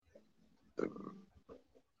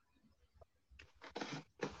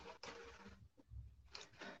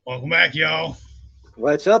Welcome back, y'all.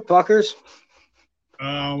 What's up, fuckers?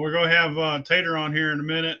 We're gonna have Tater on here in a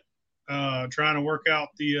minute, trying to work out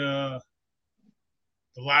the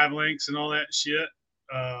live links and all that shit.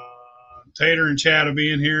 Uh, Tater and Chad will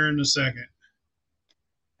be in here in a second.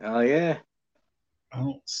 Oh yeah. I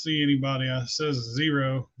don't see anybody. It says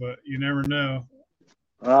zero, but you never know.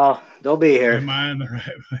 Well, they'll be here. Am I in the right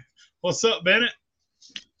place? What's up, Bennett?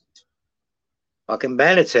 Fucking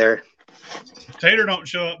Bennett's here If Tater don't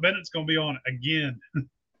show up, Bennett's gonna be on again.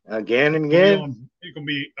 again and Gonna be again. on. He's gonna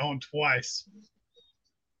be on twice.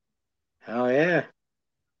 Oh yeah.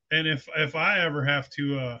 And if I ever have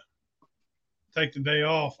to take the day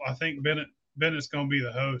off, I think Bennett's gonna be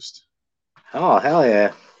the host. Oh hell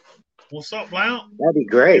yeah. What's up, Blount? That'd be He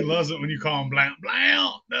great. loves it when you call him Blount.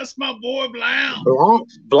 Blount, that's my boy Blount.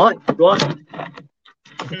 Blunt.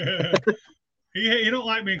 he don't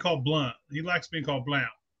like being called Blunt. He likes being called Blount.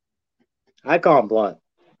 I call him Blunt.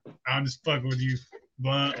 I'm just fucking with you,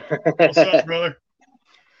 Blunt. What's up, brother?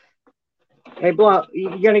 Hey Blunt,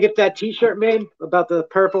 you gonna get that T-shirt made about the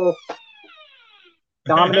purple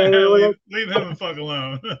Dominator or whatever? leave him the fuck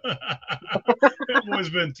alone. That boy's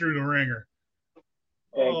been through the ringer.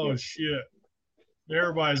 Thank Oh you. shit.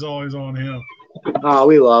 Everybody's always on him. Oh,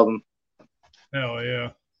 we love him. Hell yeah.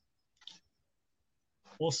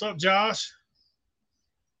 What's up, Josh?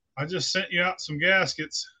 I just sent you out some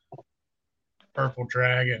gaskets. Purple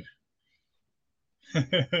Dragon.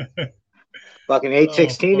 Fucking Oh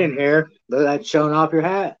 816 fuck. in here. Look at that showing off your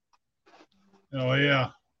hat. Oh yeah.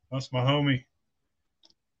 That's my homie.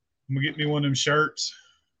 I'm gonna get me one of them shirts.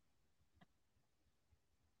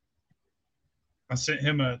 I sent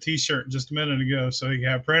him a T-shirt just a minute ago so he can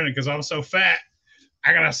have printed because I'm so fat.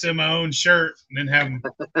 I gotta send my own shirt and then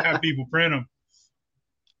have people print them.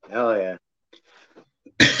 Hell yeah.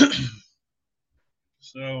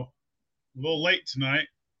 So a little late tonight.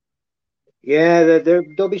 Yeah,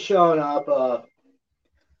 they'll be showing up.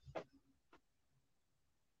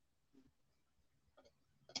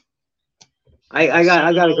 I got Send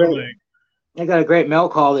I got a another great link. I got a great mail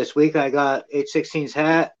call this week. I got 816's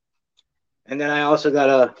hat, and then I also got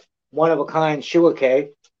a one of a kind Shua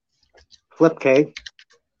cake, flip cake.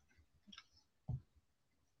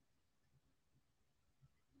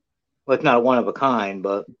 Well, it's not a one of a kind,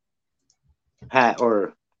 but hat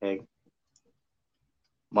or cake.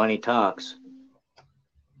 Money talks.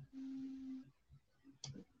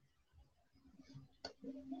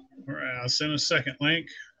 All right, I'll send a second link.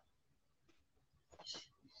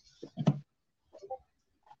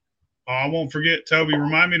 Oh, I won't forget, Toby.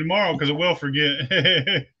 Remind me tomorrow because I will forget.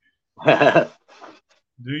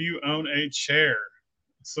 Do you own a chair?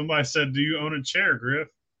 Somebody said, "Do you own a chair, Griff?"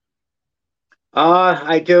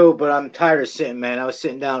 I do, but I'm tired of sitting, man. I was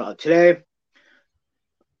sitting down today.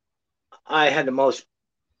 I had the most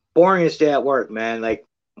boringest day at work, man. Like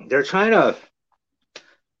they're trying to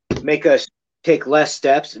make us take less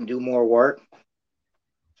steps and do more work.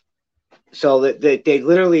 So that they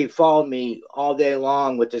literally followed me all day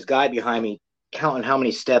long with this guy behind me counting how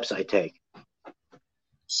many steps I take.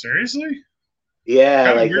 Seriously? What Yeah,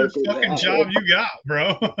 kind of like weird fucking job you got,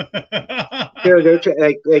 bro?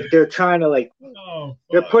 like they're trying to like Oh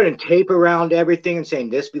they're fuck! putting tape around everything and saying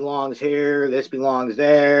this belongs here, this belongs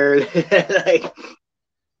there. Like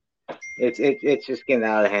it's just getting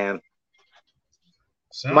out of hand.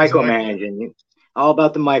 Sounds like it. Micromanaging, all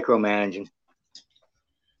about the micromanaging.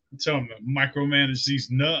 Tell them to micromanage these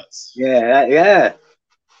nuts. Yeah, yeah.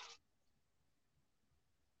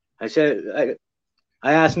 I said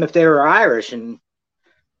I asked them if they were Irish, and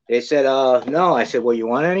they said no. I said, well, you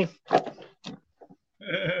want any? What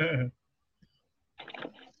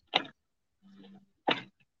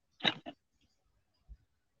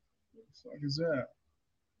the fuck is that?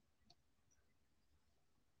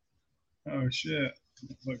 Oh shit!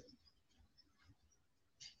 Look,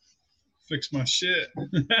 fix my shit.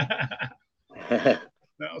 Yeah,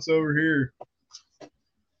 Now it's over here.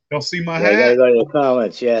 Y'all see my you gotta hat? go to the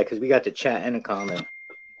comments. Yeah, because we got the chat and the comment.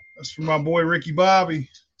 That's for my boy Ricky Bobby.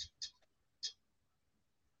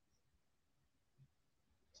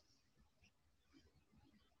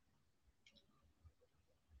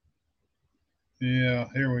 Yeah,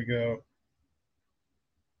 here we go.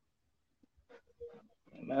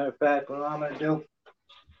 Matter of fact, what I'm gonna do,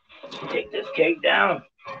 take this cake down.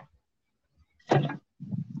 I'm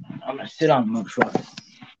gonna sit on the front.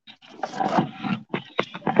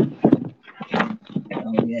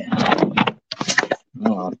 Oh yeah.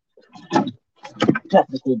 Oh,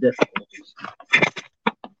 technical difficulties.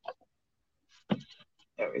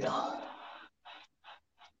 There we go.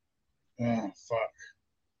 Oh fuck!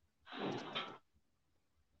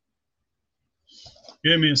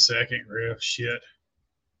 Give me a second, Riff. Shit.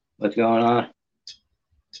 What's going on?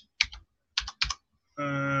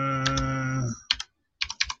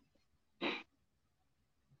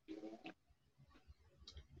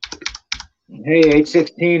 Hey,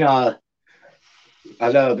 816.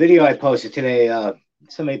 The video I posted today.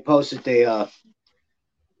 Somebody posted they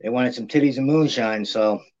wanted some titties and moonshine,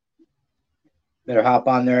 so better hop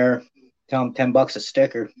on there. Tell them $10 a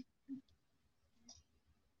sticker.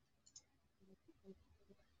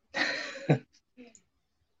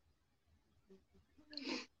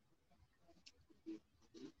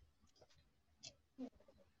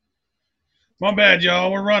 My bad,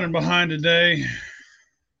 y'all. We're running behind today.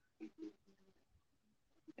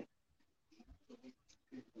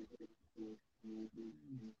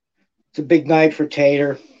 It's a big night for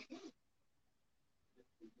Tater.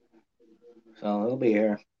 So he'll be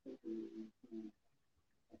here.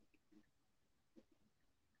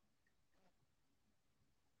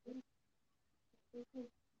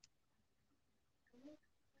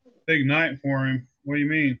 Big night for him. What do you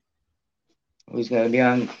mean? He's gonna be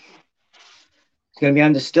on. He's gonna be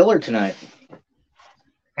on Distiller tonight.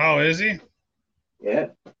 Oh, is he? Yeah.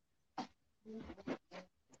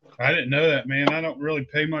 I didn't know that, man. I don't really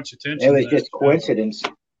pay much attention. It was just coincidence.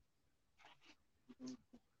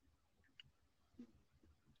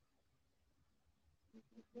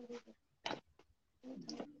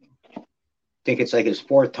 Think it's like his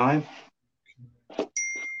fourth time.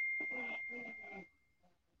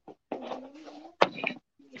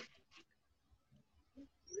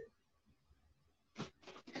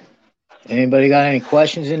 Anybody got any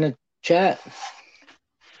questions in the chat?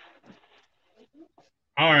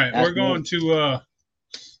 All right, we're going to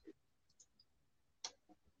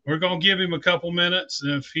give him a couple minutes,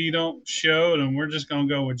 and if he don't show, then we're just gonna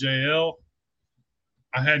go with JL.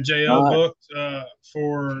 I had JL booked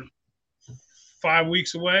for 5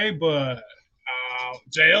 weeks away, but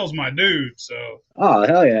JL's my dude. So. Oh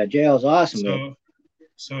hell yeah, JL's awesome.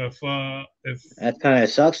 So if that kind of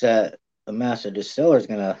sucks that the master distiller's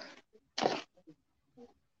gonna.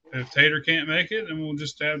 If Tater can't make it, then we'll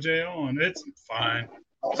just have JL on. It's fine.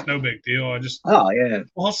 It's no big deal. I just. Oh yeah.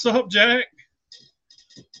 What's up, Jack?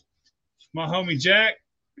 My homie Jack,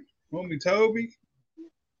 homie Toby.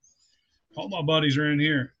 All my buddies are in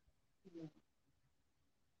here.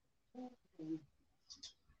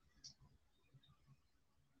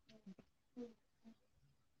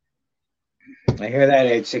 I hear that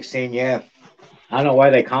 816. Yeah, I don't know why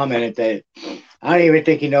they commented that. I don't even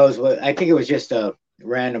think he knows what. I think it was just a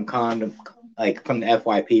random condom, like from the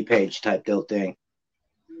FYP page type deal thing.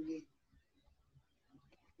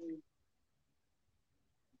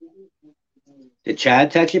 Did Chad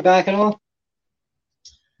text you back at all?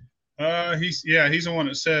 He's the one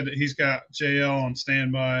that said that he's got JL on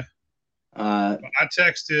standby. I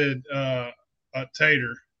texted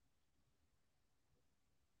Tater.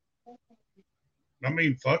 I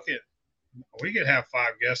mean, fuck it. We could have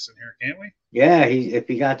 5 guests in here, can't we? Yeah, if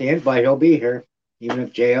he got the invite, he'll be here, even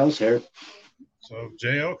if JL's here. So if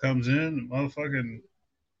JL comes in, motherfucking,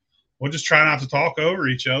 we'll just try not to talk over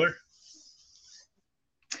each other.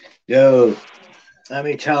 Dude, let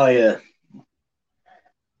me tell you,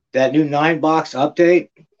 that new 9-box update,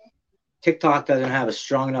 TikTok doesn't have a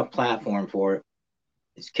strong enough platform for it.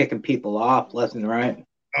 It's kicking people off left and right.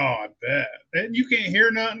 Oh, I bet. And you can't hear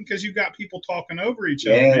nothing because you got people talking over each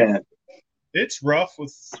other. Yeah. Man. It's rough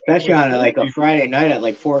especially on like a Friday night at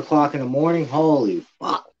like 4 o'clock in the morning. Holy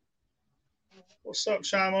fuck. What's up,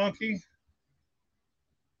 Shy Monkey?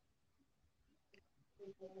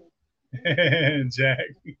 Jack.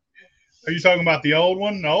 Are you talking about the old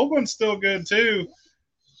one? The old one's still good too.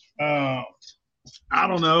 I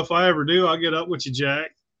don't know. If I ever do, I'll get up with you,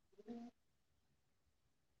 Jack.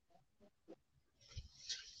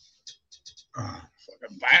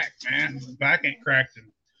 Fucking back, man. The back ain't cracked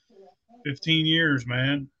in 15 years,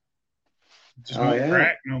 man. It just won't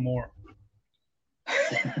crack no more.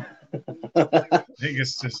 I think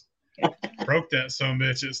it's just broke that son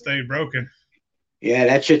bitch. It stayed broken. Yeah,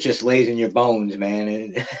 that shit just lays in your bones,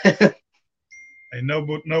 man. Hey,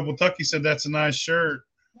 Noble Tucky said that's a nice shirt.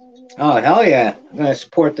 Oh, hell yeah. I'm going to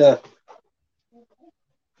support the...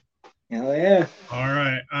 Hell yeah. All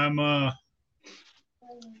right. I'm, well,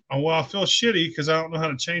 I feel shitty because I don't know how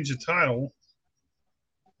to change the title.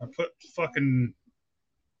 I put fucking...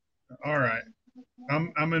 All right.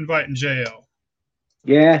 I'm inviting JL.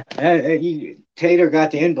 Yeah. Tater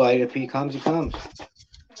got the invite. If he comes, he comes.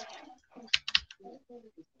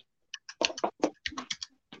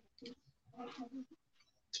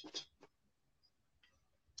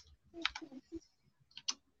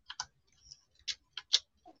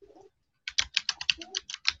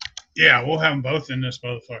 Yeah, we'll have them both in this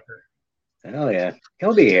motherfucker. Hell yeah.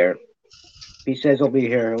 He'll be here. If he says he'll be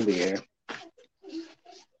here, he'll be here.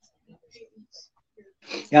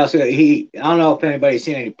 Yeah, so I don't know if anybody's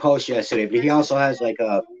seen any posts yesterday, but he also has like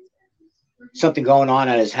something going on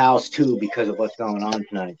at his house too because of what's going on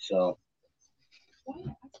tonight. So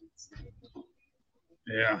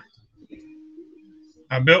yeah,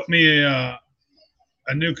 I built me a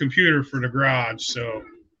new computer for the garage, so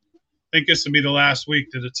I think this will be the last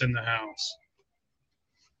week that it's in the house.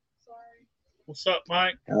 What's up,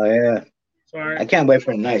 Mike? oh yeah. Sorry. I can't wait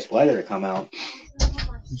for the nice weather to come out.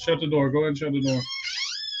 Shut the door. Go ahead and shut the door.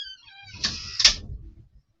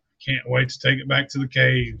 Can't wait to take it back to the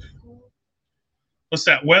cave. Once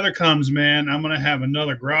that weather comes, man, I'm going to have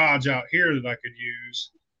another garage out here that I could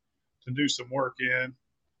use to do some work in.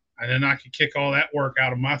 And then I could kick all that work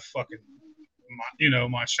out of my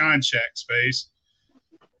my Shine Shack space.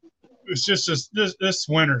 It's just this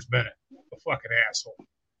winter's been a fucking asshole.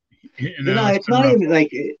 It's not even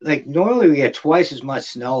like normally we get twice as much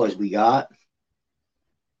snow as we got,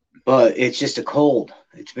 but it's just a cold.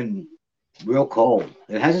 It's been real cold.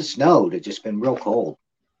 It hasn't snowed. It's just been real cold.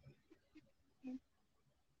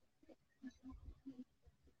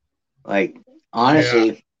 Like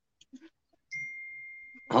honestly,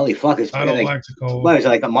 holy fuck! I don't like the cold. What was it,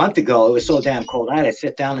 like a month ago? It was so damn cold. I had to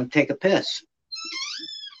sit down and take a piss.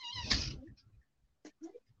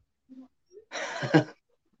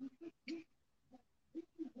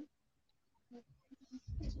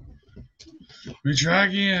 Let me try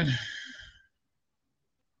again.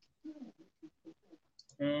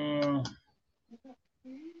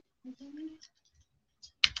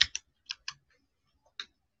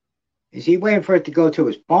 Is he waiting for it to go to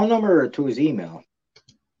his phone number or to his email?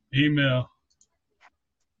 Email.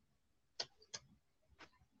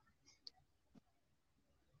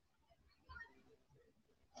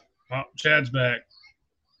 Oh, Chad's back.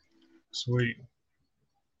 Sweet.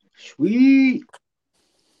 Sweet.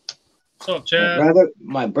 What's up, Chad?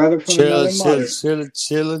 My brother from another mother.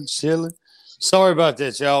 Chilling. Sorry about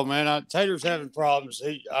that, y'all, man. Tater's having problems.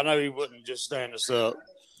 I know he wouldn't just stand us up.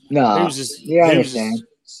 No, he was just.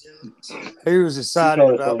 He was excited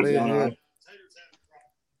about being here.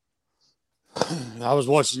 I was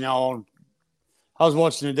watching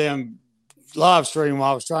the damn live stream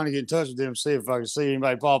while I was trying to get in touch with them, see if I could see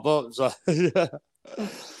anybody pop up. So yeah,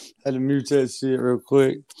 had to mute that shit real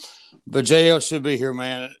quick. But JL should be here,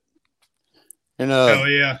 man. And hell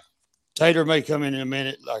yeah, Tater may come in a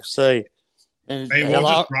minute, like I say. And hey, we'll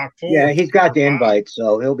just rock forward. Yeah, he's got the invite,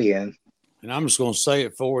 so he'll be in. And I'm just gonna say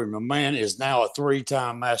it for him. The man is now a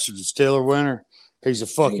 3-time Master Distiller winner. He's a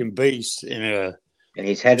fucking beast, and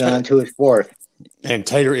he's heading on to his 4th. And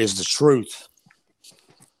Tater is the truth.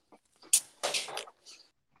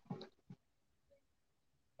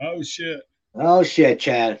 Oh shit! Oh shit,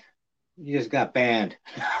 Chad! You just got banned.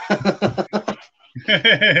 No,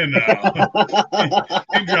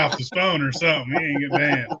 he dropped his phone or something. He ain't get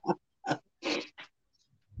banned.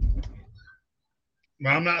 But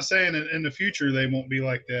I'm not saying that in the future they won't be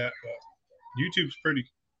like that. But YouTube's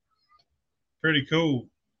pretty cool.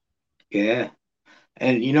 Yeah,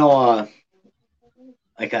 and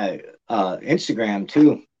Instagram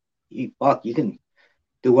too. You can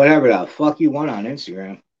do whatever the fuck you want on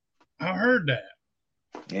Instagram. I heard that.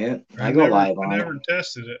 Yeah, I go live on it. I never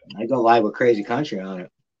tested it. I go live with Crazy Country on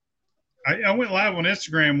it. I went live on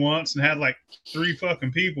Instagram once and had like 3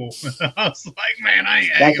 fucking people. I was like, man, I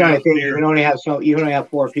ain't. That's not a thing. You can only have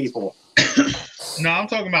 4 people. No, I'm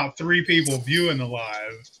talking about 3 people viewing the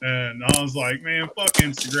live, and I was like, man, fuck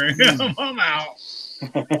Instagram. I'm out.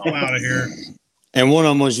 I'm out of here. And one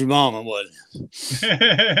of them was your mama, wasn't it?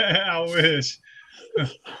 I wish.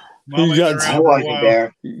 I wasn't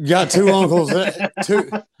there. You got 2 uncles,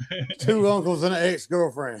 two uncles and an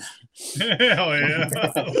ex-girlfriend. Hell yeah!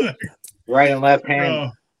 Right and left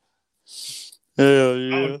hand. Hell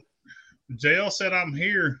yeah! JL said I'm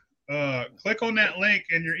here. Click on that link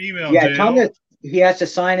in your email. Yeah, JL. tell him that he has to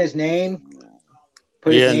sign his name,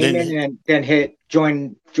 put his name in, and then hit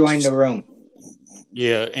join the room.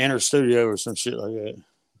 Yeah, enter studio or some shit like that.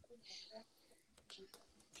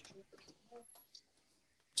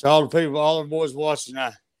 So all the people, all the boys watching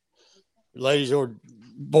now, ladies or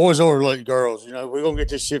boys or girls, we're gonna get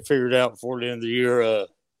this shit figured out before the end of the year.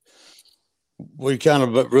 We kind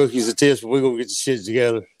of rookies at this, but we're gonna get the shit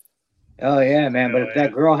together. Oh yeah, man! But if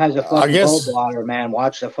that girl has a fucking gold bladder, man,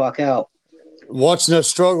 watch the fuck out. Watching us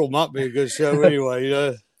struggle might be a good show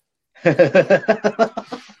anyway,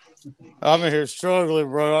 I'm in here struggling,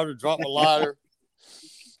 bro. I had to drop my lighter.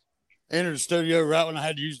 Entered the studio right when I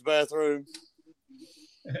had to use the bathroom.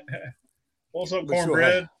 What's up,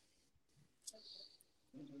 cornbread?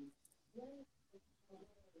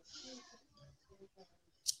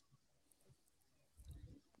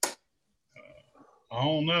 I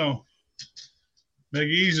don't know. Big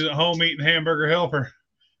E's at home eating hamburger helper.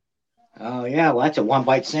 Oh yeah, well that's a one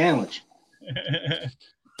bite sandwich.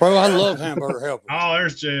 Bro, I love hamburger helper. Oh,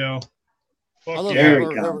 there's JL. Fuck I love yeah.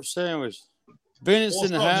 hamburger helper sandwich. Bennett's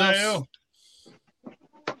What's in the up, house. JL?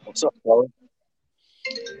 What's up, brother?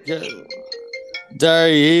 Yeah. There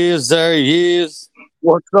he is. There he is.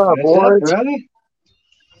 What's up, boys? Brother?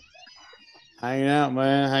 Hanging out,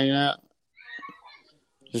 man. Hanging out.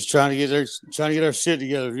 Just trying to get our shit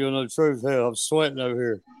together. If you don't know the truth, hell, I'm sweating over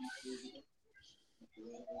here.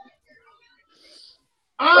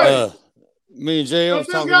 Hey, Me and JL was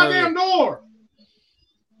shut this talking goddamn door.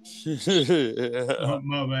 over.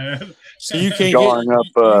 My bad. So you can't Jarring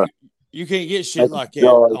get up, you can't get shit like that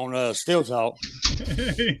jars. on Still Talk.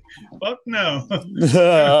 Fuck no.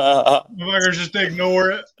 Yeah. Motherfuckers just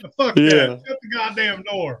ignore it. Fuck that. Shut the goddamn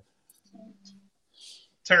door.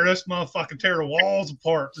 Tear the walls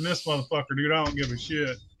apart from this motherfucker, dude. I don't give a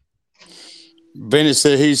shit. Bennett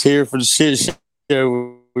said he's here for the shit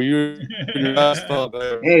show. You're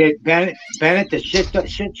Hey, Bennett, the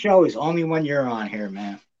shit show is only when you're on here,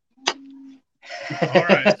 man. All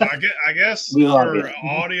right. So I guess We love for it.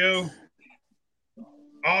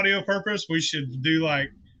 audio purpose, we should do like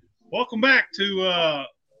welcome back to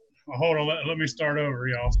hold on, let me start over,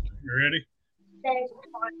 y'all. You ready?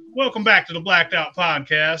 Welcome back to the Blacked Out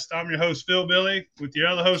Podcast. I'm your host, Phil Billy, with your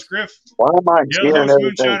other host, Griff. Why am I The other hearing host,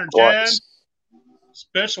 everything Moonshiner Chad. twice?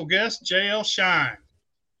 Special guest, JL Shine.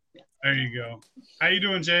 There you go. How you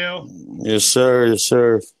doing, JL? Yes, sir. Yes,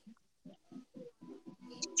 sir.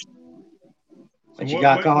 What you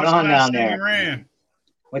got going on down there? You ran?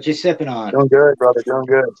 What you sipping on? Doing good, brother. Doing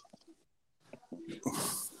good.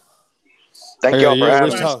 Thank y'all for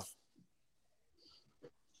having me.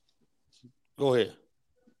 Go ahead.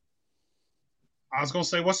 I was gonna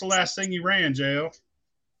say, what's the last thing you ran, JL?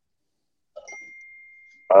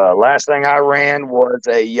 Last thing I ran was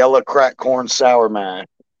a yellow crack corn sour mash.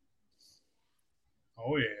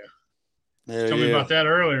 Oh yeah. Hell Tell me about that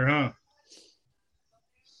earlier, huh?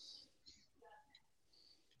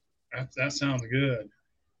 That sounds good.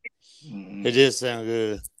 It did sound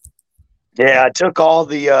good. Yeah, I took all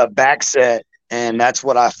the back set, and that's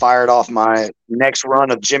what I fired off my next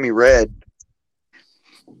run of Jimmy Red.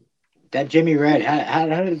 That Jimmy Red, how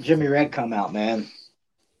did Jimmy Red come out, man?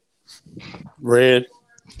 Red.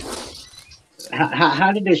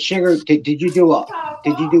 How did the sugar? Did you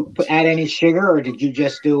add any sugar, or did you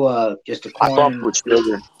just do just a corn? I bumped with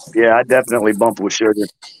sugar. Yeah, I definitely bumped with sugar.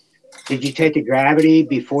 Did you take the gravity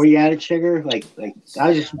before you added sugar? Like I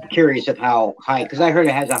was just curious of how high, because I heard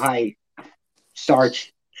it has a high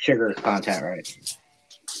starch sugar content, right?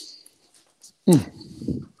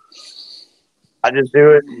 I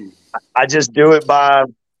just do it by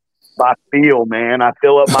feel, man. I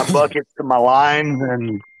fill up my buckets to my lines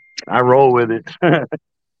and I roll with it.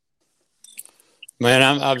 Man,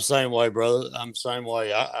 I'm the same way, brother. I'm the same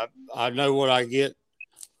way. I know what I get.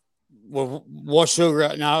 Well, what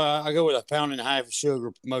sugar? Now I go with 1.5 pounds of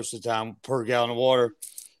sugar most of the time per gallon of water,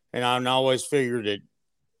 and I always figured that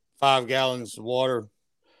 5 gallons of water,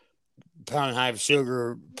 1.5 pounds of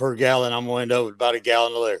sugar per gallon, I'm going to end up with about 1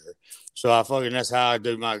 gallon of liquor. So that's how I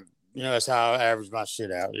do my, that's how I average my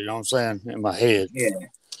shit out. You know what I'm saying? In my head. Yeah.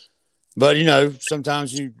 But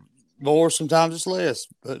sometimes you more, sometimes it's less.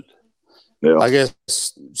 But yeah. I guess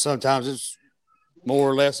sometimes it's more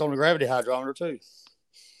or less on the gravity hydrometer too.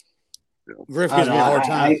 Griff gives me a hard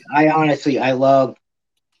time. I honestly, I love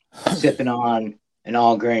sipping on an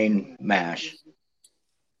all grain mash.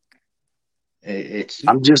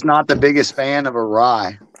 I'm just not the biggest fan of a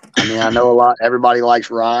rye. I mean, I know everybody likes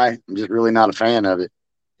rye. I'm just really not a fan of it.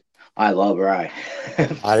 I love rye.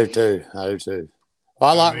 I do too. Well,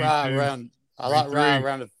 I like rye around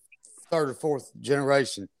the third or fourth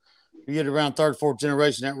generation. You get around third or fourth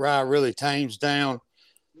generation, that rye really tames down.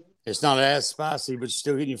 It's not as spicy, but you're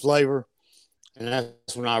still getting your flavor. And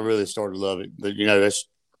that's when I really started to love it. But, that's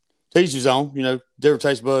teach his own, different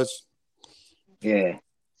taste buds. Yeah.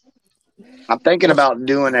 I'm thinking about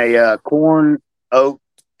doing a corn, oat,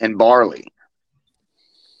 and barley.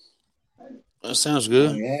 That sounds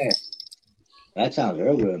good. Oh, yeah. That sounds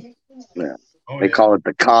real good. Yeah. They call it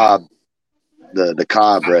the cob, the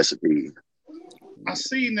cob recipe. I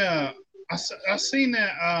seen that.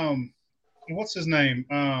 What's his name?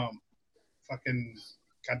 Fucking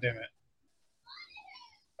goddamn it.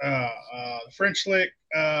 French lick.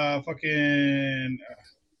 Fucking.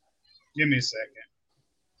 Give me a second.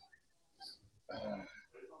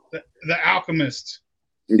 The Alchemist.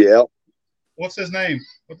 Yeah. What's his name?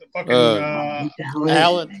 What the fucking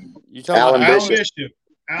Alan? You talking about Alan Bishop?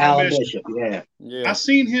 Alan Bishop, yeah. I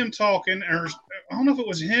seen him talking, I don't know if it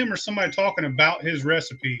was him or somebody talking about his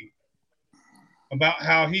recipe, about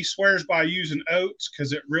how he swears by using oats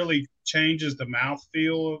because it really changes the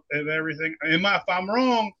mouthfeel of everything. If I'm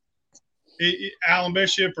wrong, Alan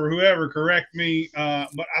Bishop or whoever, correct me.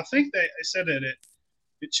 But I think they said that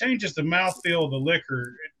it changes the mouthfeel of the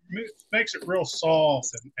liquor. It makes it real soft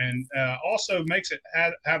and also makes it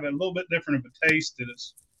have a little bit different of a taste. That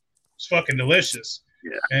it's fucking delicious.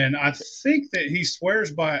 Yeah. And I think that he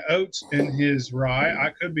swears by oats in his rye. I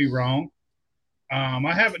could be wrong.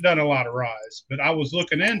 I haven't done a lot of ryes, but I was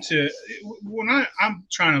looking into it. When I'm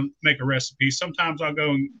trying to make a recipe, sometimes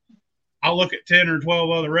I'll look at 10 or 12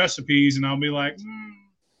 other recipes and I'll be like,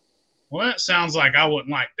 well, that sounds like I wouldn't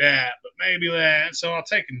like that, but maybe that. So I'll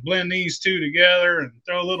take and blend these two together and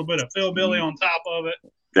throw a little bit of Philbilly on top of it.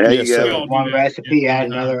 There you go. So one recipe, add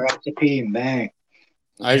another recipe, and bang.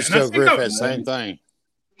 I used to tell Griff that same thing.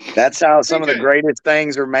 That's how some of the greatest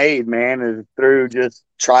things are made, man, is through just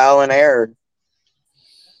trial and error.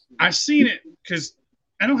 I've seen it because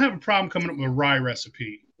I don't have a problem coming up with a rye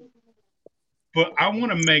recipe, but I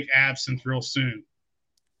want to make absinthe real soon.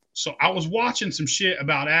 So I was watching some shit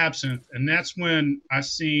about absinthe, and that's when I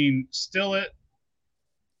seen Stillet.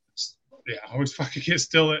 Yeah, I always fucking get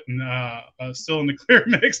Stillet and Still in the Clear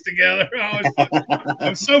mixed together.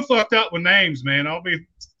 I'm so fucked up with names, man. I'll be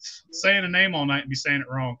saying a name all night and be saying it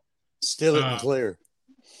wrong. Stillet and Clear.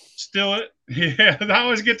 Stillet, yeah. I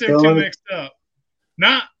always get them two mixed up.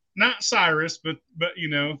 Not Cyrus, but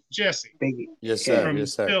Jesse. Yes, sir. From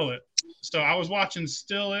yes, sir. Stillet. So I was watching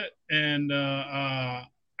Stillet and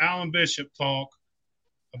Alan Bishop talk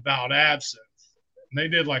about absinthe. And they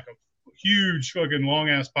did like a huge fucking long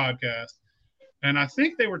ass podcast. And I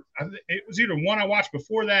think it was either one I watched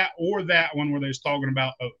before that or that one where they was talking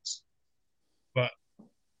about oats. But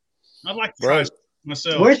I'd like to try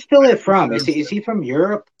myself. Where's Stillet from? Is he from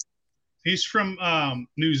Europe? He's from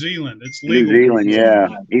New Zealand. It's legal. New Zealand, yeah.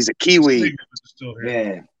 He's a Kiwi.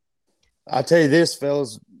 Yeah. I'll tell you this,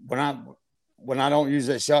 fellas. When I don't use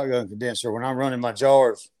that shotgun condenser, when I'm running my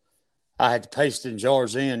jars, I had to paste in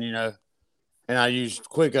jars in, and I used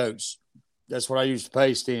quick oats. That's what I used to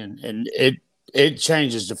paste in, and it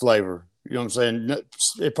changes the flavor. You know what I'm saying?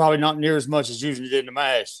 It probably not near as much as using it in the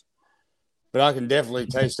mash, but I can definitely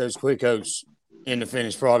taste those quick oats in the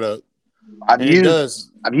finished product. I've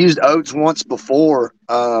used oats once before,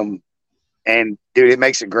 and dude, it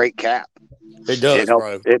makes a great cap. It does,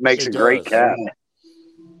 bro. It makes a great cap.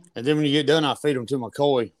 And then when you get done, I feed them to my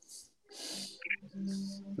koi.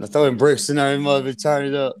 And I throw in bricks in there and mother turn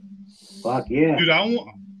it up. Fuck yeah, dude! I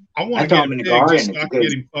want to get him in the garden just so I can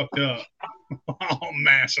get him fucked up. I'll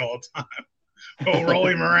mash all the time. Go roll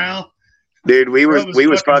him around. Dude, we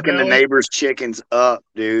was fucking the neighbors' chickens up,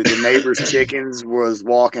 dude. The neighbors' chickens was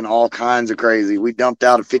walking all kinds of crazy. We dumped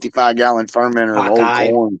out a 55-gallon fermenter of old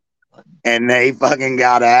corn, and they fucking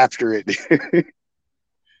got after it.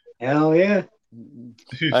 Hell yeah!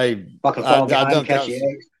 Hey, I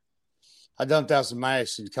dumped out some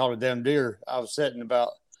mash and caught a damn deer. I was sitting about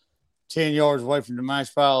 10 yards away from the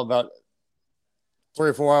mash pile about 3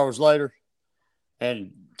 or 4 hours later,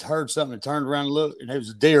 and heard something and turned around and looked, and it was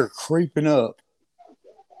a deer creeping up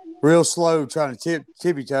real slow, trying to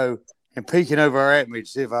tippy toe and peeking over at me to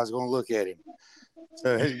see if I was going to look at him.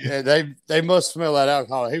 So they must smell that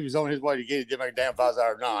alcohol. He was on his way to get it. Didn't make a damn if I was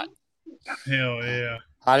there or not. Hell yeah.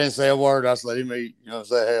 I didn't say a word. I just let him eat. You know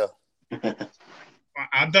what I'm saying? Hell.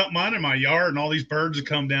 I dump mine in my yard, and all these birds would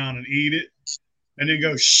come down and eat it, and then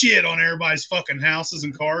go shit on everybody's fucking houses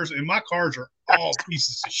and cars. And my cars are all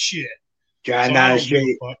pieces of shit. Driving down the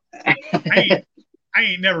street. I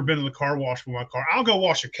ain't never been to the car wash with my car. I'll go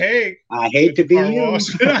wash a keg. I hate to be you. I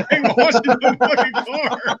ain't washing the fucking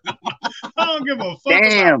car. I don't give a fuck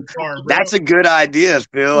about the car, bro. That's a good idea,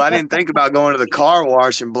 Phil. I didn't think about going to the car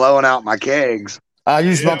wash and blowing out my kegs. I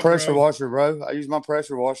use my pressure washer, bro. I use my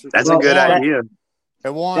pressure washer. That's a good idea.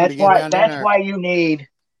 That's why you need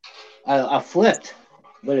a flipped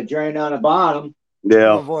with a drain on the bottom.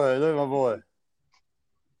 Yeah. Look at my boy.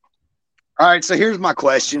 All right, so here's my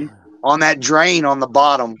question. On that drain on the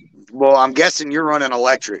bottom, well, I'm guessing you're running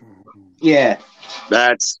electric. Yeah.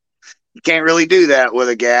 You can't really do that with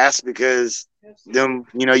a gas because then,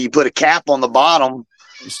 you put a cap on the bottom.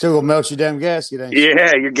 You still gonna melt your damn gasket, ain't you?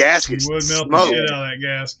 Yeah, your gasket's would melt the shit out of that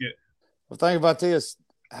gasket. Well, think about this.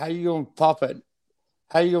 How you gonna pop it?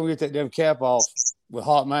 How you gonna get that damn cap off with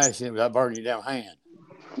hot mash in it without burning your damn hand?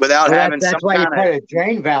 Without having that's why you put a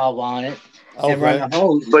drain valve on it. And run the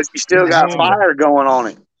hose. But you still got fire going on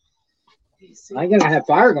it. I'm going to have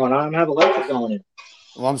fire going on. I'm going to have electric going in.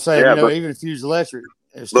 Well, I'm saying, even if you use electric.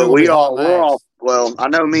 But we're all, well, I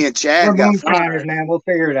know me and Chad got fire. Man, we'll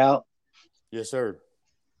figure it out. Yes, sir.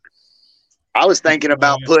 I was thinking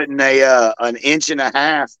about putting an 1.5 inch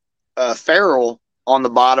ferrule on the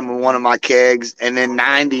bottom of one of my kegs, and then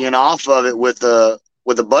 90 and off of it with a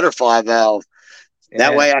butterfly valve.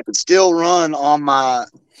 That way, I could still run on my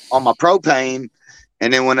propane,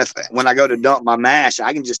 and then when I go to dump my mash,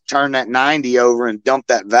 I can just turn that 90 over and dump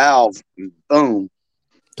that valve, and boom.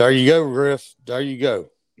 There you go, Griff. There you go.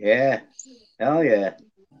 Yeah. Hell yeah.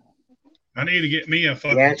 I need to get me a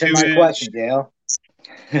fucking answer my question, Dale.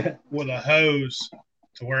 with a hose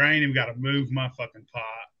to where I ain't even got to move my fucking pot.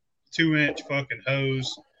 2-inch fucking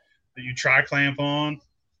hose that you tri-clamp on.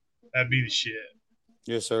 That'd be the shit.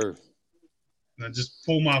 Yes, sir. And I just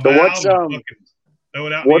pull my valve and fucking throw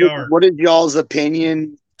it out in the yard. What is y'all's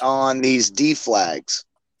opinion on these deflags?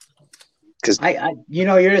 Because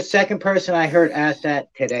you're the second person I heard ask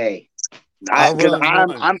that today.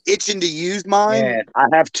 I'm itching to use mine. Yeah. I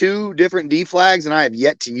have 2 different deflags, and I have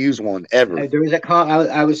yet to use one ever. There was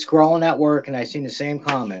I was scrolling at work, and I seen the same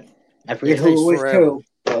comment. I forget who it was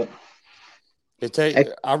to. But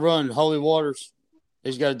I run Holy Waters.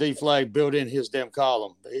 He's got a deflag built in his damn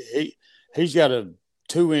column. He's got a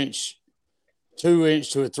 2-inch to a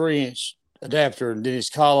 3-inch adapter, and then his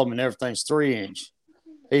column and everything's 3-inch.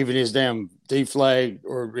 Even his damn deflag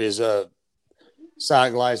or his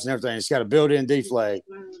side glass and everything. It's got a built-in deflag.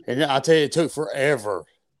 And I tell you, it took forever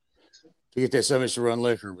to get that so much to run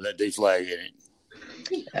liquor with that deflag in it.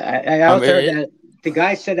 I also heard that the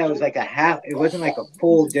guy said that was like a half. It wasn't like a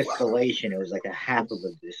full distillation. It was like a half of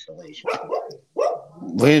a distillation.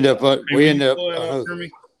 We end up. But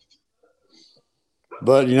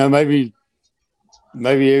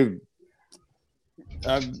maybe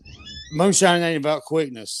moonshine ain't about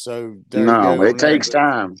quickness. So no, it takes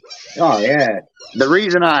time. Oh yeah. The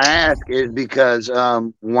reason I ask is because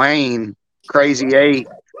Wayne Crazy 8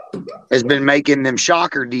 has been making them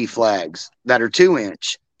shocker deflags that are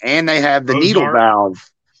 2-inch, and they have the needle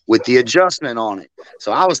valve with the adjustment on it.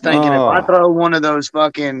 So I was thinking if I throw one of those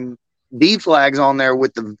fucking deflags on there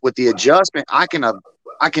with the adjustment, I can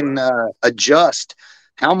adjust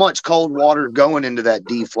how much cold water is going into that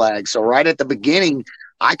deflag. So right at the beginning,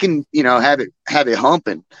 I can have it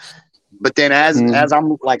humping. But then as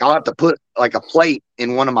I'm like, I'll have to put like a plate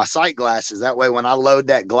in one of my sight glasses. That way, when I load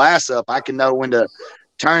that glass up, I can know when to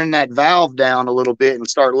turn that valve down a little bit and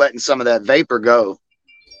start letting some of that vapor go.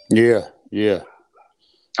 Yeah, yeah.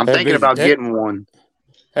 I'm thinking about getting one.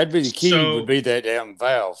 That'd be the key. Would be that damn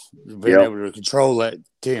valve, being able to control that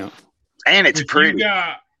temp. And it's pretty.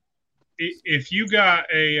 If you got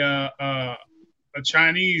a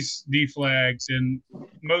Chinese deflags, and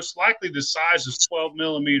most likely the size is 12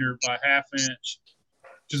 millimeter by 1/2 inch,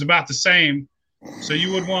 which is about the same. So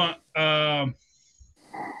you would want, I'll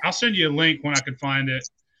send you a link when I can find it,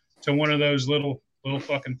 to one of those little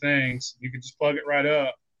fucking things. You can just plug it right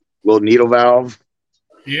up. Little needle valve.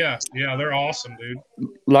 Yeah, they're awesome, dude.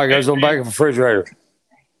 Like those on the back of a refrigerator.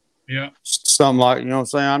 Yeah. Something like, you know what I'm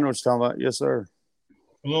saying? I know what you're talking about. Yes, sir.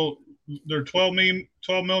 They're 12 millimeter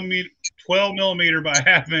by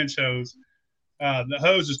 1/2 inch hose. The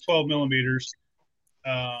hose is 12 millimeters.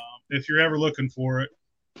 If you're ever looking for it,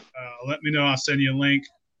 let me know. I'll send you a link,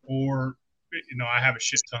 or I have a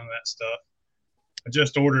shit ton of that stuff. I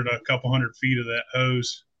just ordered a couple 100 feet of that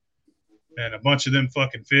hose and a bunch of them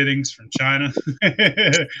fucking fittings from China.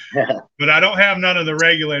 But I don't have none of the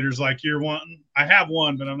regulators like you're wanting. I have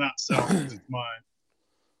one, but I'm not selling it. It's mine.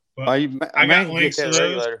 But I got links to those.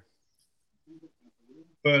 Regulator.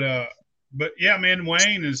 But yeah, man,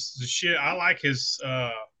 Wayne is the shit. I like his.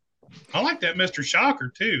 I like that Mr. Shocker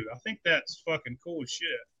too. I think that's fucking cool as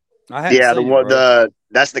shit.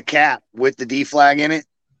 That's the cap with the deflag in it.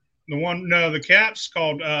 The cap's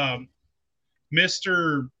called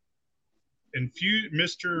Mr.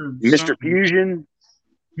 Fusion.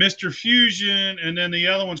 Mr. Fusion, and then the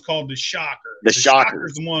other one's called the Shocker. The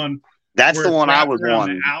Shocker's the one. That's the one I was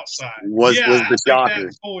wanting. Outside was the Shocker.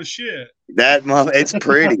 That's cool as shit. It's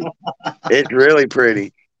pretty. It's really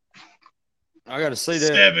pretty. I got to see that.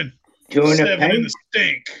 7 in the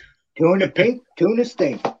stink. 2 in the pink, 2 in the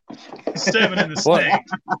stink. 7 in the stink.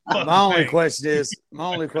 My only question is,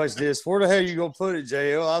 where the hell you gonna put it,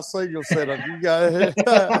 JL? I'll see your setup. You got it.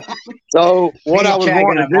 So what I was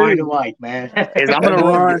going to do, man, is I'm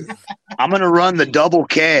gonna run the double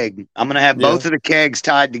keg. I'm gonna have both of the kegs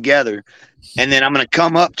tied together, and then I'm gonna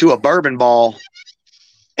come up to a bourbon ball,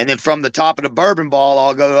 and then from the top of the bourbon ball,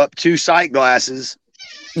 I'll go up 2 sight glasses,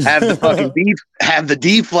 have the fucking have the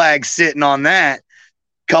deflag sitting on that.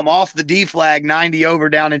 Come off the deflag 90 over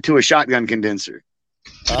down into a shotgun condenser.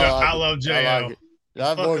 I love JL.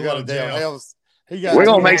 That boy got a damn We're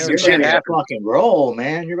gonna make some shit happen. Fucking roll,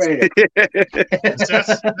 man. You're ready to. That's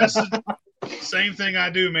the same thing I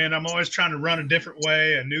do, man. I'm always trying to run a different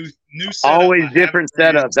way, a new setup. Always different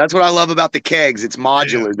setups. That's what I love about the kegs. It's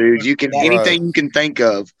modular, dude. You can anything you can think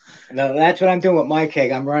of. No, that's what I'm doing with my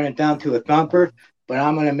keg. I'm running down to a thumper, but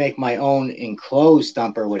I'm gonna make my own enclosed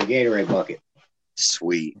thumper with a Gatorade bucket.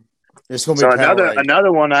 Sweet. It's gonna be so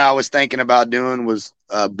another one I was thinking about doing was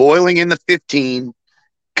boiling in the 15,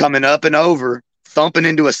 coming up and over, thumping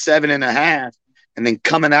into a 7.5, and then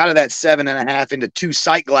coming out of that 7.5 into 2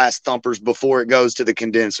 sight glass thumpers before it goes to the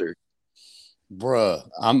condenser. Bruh,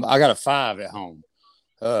 I got a 5 at home.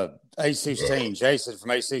 816, Jason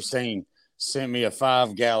from 816 sent me a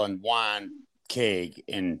 5-gallon wine keg,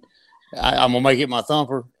 and I'm gonna make it my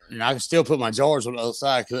thumper, and I can still put my jars on the other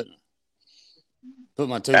side, couldn't I? Put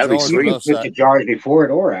my 2 jars on the other side. Put the jars before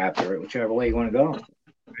it or after it, whichever way you want to go.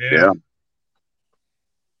 Yeah.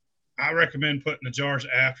 I recommend putting the jars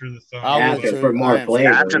after the thumper. For more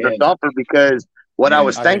flavor. After the thumper, because what I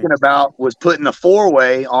was thinking about was putting a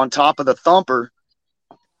 4-way on top of the thumper,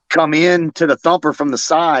 come in to the thumper from the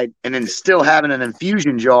side, and then still having an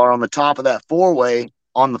infusion jar on the top of that 4-way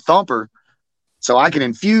on the thumper. So I can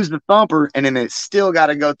infuse the thumper, and then it's still got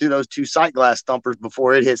to go through those 2 sight glass thumpers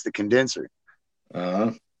before it hits the condenser.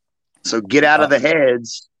 So get out of the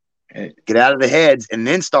heads, and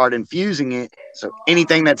then start infusing it. So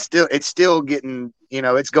anything it's still getting,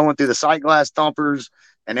 it's going through the sight glass thumpers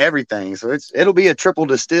and everything. So it'll be a triple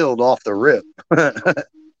distilled off the rip.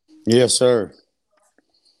 Yes, sir.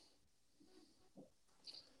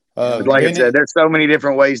 Like I said, there's so many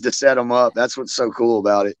different ways to set them up. That's what's so cool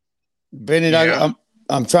about it. Bennett,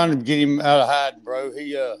 I'm trying to get him out of hiding, bro.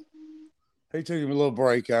 He took him a little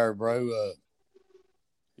break there, bro.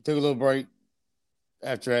 He took a little break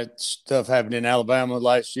after that stuff happened in Alabama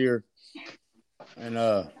last year, and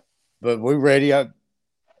but we're ready.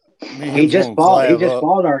 He just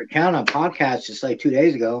followed our account on podcast just like 2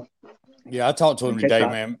 days ago. Yeah, I talked to him today,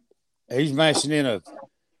 man. He's mashing in a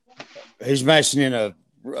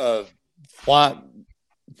white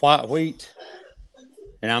wheat,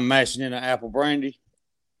 and I'm mashing in an apple brandy,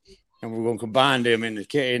 and we're gonna combine them in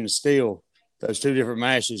the still, those 2 different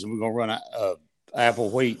mashes, and we're gonna run a apple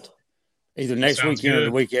wheat either next weekend or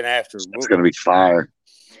the weekend after. It's gonna be fire.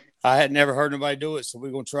 I had never heard nobody do it, so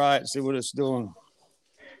we're gonna try it and see what it's doing.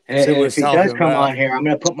 And if he does come on here, I'm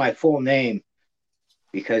gonna put my full name,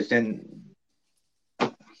 because then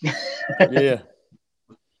yeah.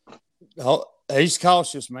 He's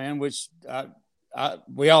cautious, man, which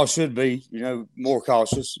we all should be, more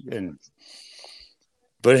cautious.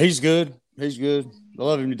 But he's good. He's good. I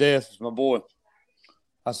love him to death. He's my boy.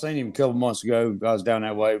 I seen him a couple months ago. I was down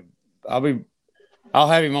that way. I'll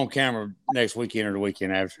have him on camera next weekend or the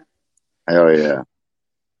weekend after. Hell yeah.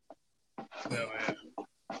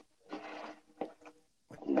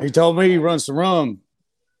 He told me he runs some rum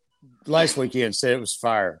last weekend, said it was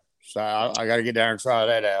fire. So I got to get down and try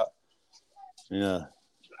that out. Yeah.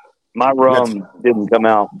 My rum didn't come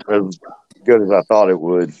out as good as I thought it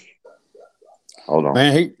would. Hold on.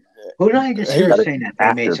 Man, who did I just hear saying that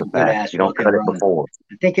they made some good ass fucking rum? Before.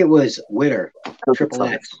 I think it was Witter, Triple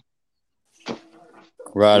X.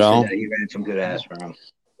 Right on. You ran some good ass rum.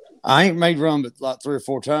 I ain't made rum but like 3 or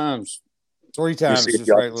 4 times. 3 times just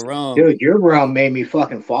regular rum. Dude, your rum made me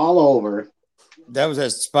fucking fall over. That was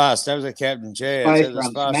that spice. That was that Captain Chad.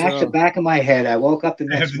 Smashed the back of my head. I woke up the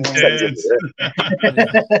next morning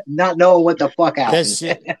not knowing what the fuck happened.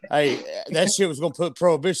 That shit was gonna put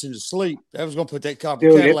Prohibition to sleep. That was gonna put that copper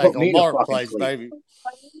Cadillac on Marketplace, baby.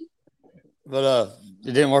 But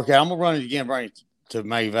it didn't work out. I'm gonna run it again, bring it to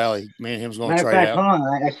May Valley. Me and him's gonna trade out.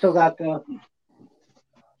 I still got the.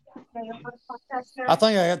 I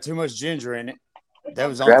think I got too much ginger in it. That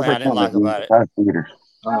was the only thing I didn't like about it.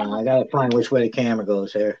 I gotta find which way the camera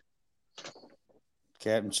goes here.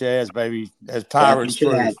 Captain Chad's, baby. That's Pirates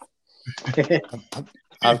proof.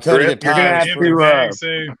 I've cut it. You're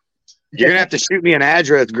gonna have to shoot me an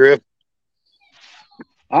address, Griff.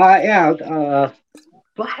 Yeah.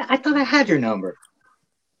 I thought I had your number.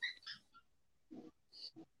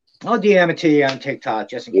 I'll DM it to you on TikTok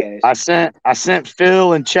just in case. I sent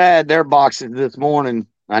Phil and Chad their boxes this morning.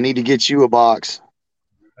 I need to get you a box.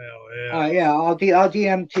 Hell yeah. Yeah, I'll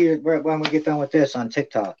DM to you when we get done with this on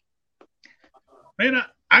TikTok. Man,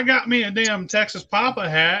 I got me a damn Texas Papa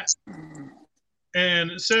hat,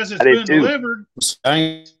 and it says it's been delivered.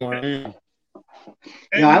 I want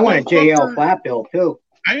a JL flat bill too.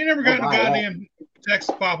 I ain't never gotten a goddamn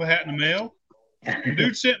Texas Papa hat in the mail. The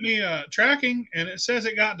dude sent me a tracking, and it says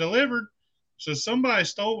it got delivered. So somebody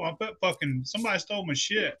stole my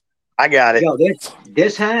shit. I got it. Yo,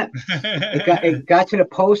 this hat, it got to the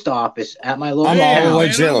post office at my local. I'm all the way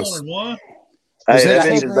man, jealous. Hey, that that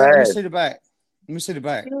bitch is trucker hat? Let me bad. see the back. Let me see the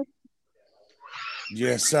back.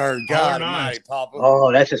 Yes, sir. Oh, God they're almighty, nice. Papa.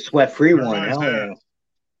 Oh, that's a sweat-free They're one. nice Hell yeah. hats.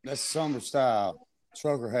 That's summer style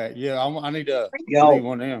trucker hat. Yeah, I need Yo.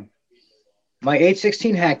 one of them. My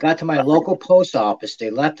 816 hat got to my local post office. They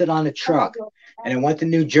left it on the truck, and it went to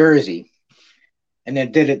New Jersey, and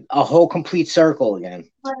then did a whole complete circle again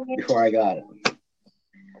before I got it.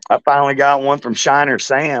 I finally got one from Shiner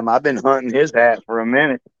Sam. I've been hunting his hat for a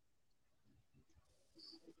minute.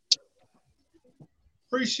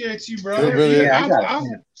 Appreciate you, brother. Really? Yeah,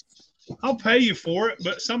 I'll pay you for it,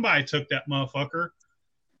 but somebody took that motherfucker,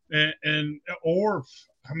 or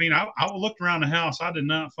I mean, I looked around the house. I did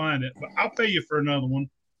not find it, but I'll pay you for another one,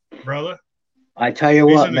 brother. I tell you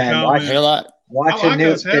what, man. Watch like the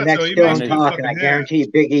next Still Talking. I guarantee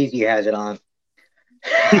you, Big Easy has it on.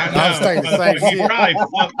 I was thinking the same shit. I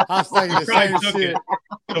was thinking the same shit.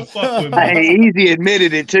 To fuck with me. Hey, Easy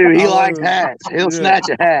admitted it too. He likes hats. He'll snatch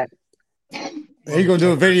a hat. He gonna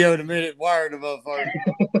do a video in a minute wiring the motherfucker.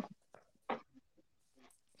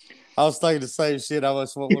 I was thinking the same shit. I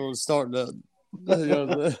was what was starting to.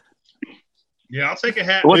 Yeah, I'll take a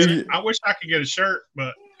hat. Man. I wish I could get a shirt,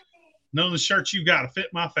 but none of the shirts you got to fit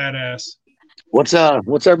my fat ass. What's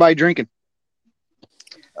everybody drinking?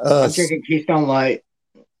 I'm drinking Keystone Light.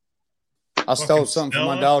 I stole something from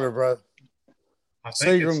my daughter, bro. I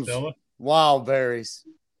think it's Stella. Wild berries.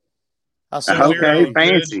 Okay,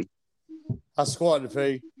 fancy. I squat the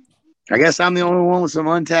pee. I guess I'm the only one with some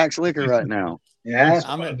untaxed liquor right now. Yeah,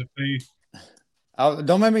 I'm at the pee.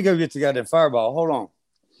 Don't make me go get the goddamn Fireball. Hold on.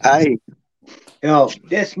 Hey. Yo,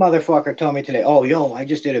 this motherfucker told me today, I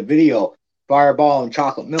just did a video. Fireball and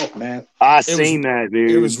chocolate milk, man. I seen that,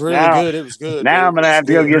 dude. It was really good. It was good. Now I'm going to have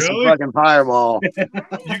to go get some fucking Fireball.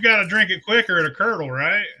 You got to drink it quicker at a curdle,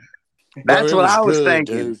 right? That's what I was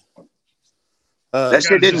thinking. That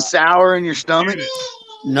shit didn't sour in your stomach?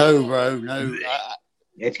 No, bro. No.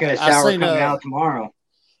 It's going to sour coming out tomorrow.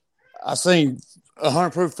 I seen 100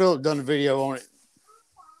 Proof Philip done a video on it.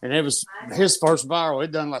 And it was his first viral.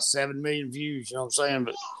 It done like 7 million views, you know what I'm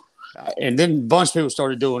saying? And then a bunch of people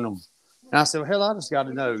started doing them. And I said, hell, I just got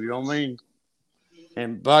to know, you know what I mean?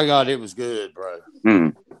 And by God, it was good, bro.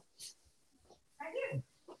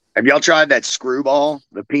 Have y'all tried that Screwball,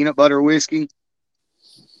 the peanut butter whiskey?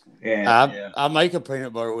 Yeah. I make a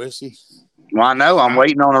peanut butter whiskey. Well, I know. I'm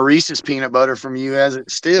waiting on a Reese's peanut butter from you as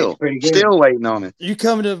it's still waiting on it. Are you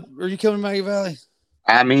coming to Maggie Valley?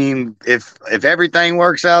 I mean, if everything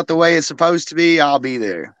works out the way it's supposed to be, I'll be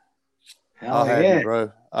there. I'll have you,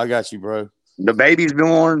 bro. I got you, bro. The baby's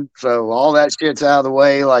born, so all that shit's out of the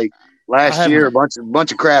way. Like last year, a bunch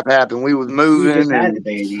of crap happened. We was moving. You just had the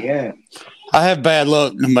baby, yeah. I have bad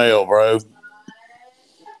luck in the mail, bro.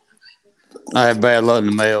 I have bad luck in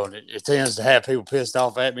the mail, and it tends to have people pissed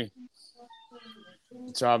off at me.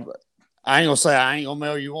 So I ain't gonna say I ain't gonna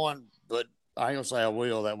mail you one, but I ain't gonna say I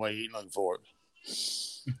will. That way you ain't looking for it.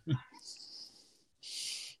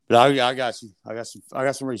 But I got you. I got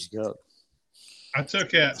some Reese's Cup. I took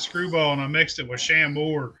that Screwball and I mixed it with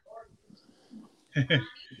Chambord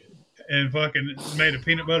and fucking made a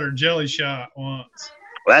peanut butter and jelly shot once.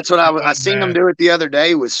 Well, that's what I seen them do it the other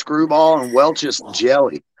day with Screwball and Welch's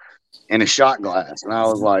jelly in a shot glass, and I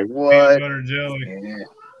was like, "What?" Peanut butter jelly,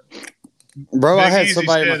 bro. Big I had Easy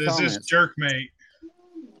somebody said, in my comments. "Is this Jerkmate?"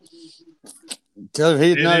 Tell him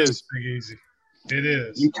he knows. Is Big Easy. It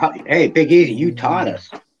is. Hey, Big Easy, you taught us.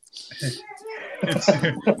 Said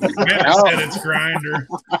it's Grinder.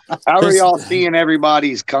 How are y'all seeing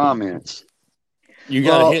everybody's comments? You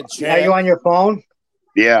gotta hit chat. Are you on your phone?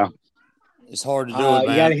 Yeah. It's hard to do it, man.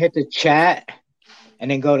 You gotta hit the chat and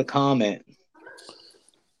then go to comment.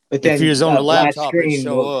 But then if you're on the laptop, it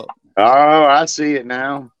show up. Oh, I see it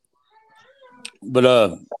now. But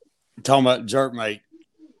talking about Jerkmate,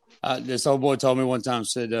 this old boy told me one time,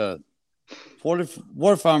 said, what if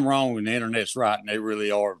I'm wrong and the internet's right and they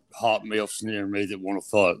really are hot milfs near me that want to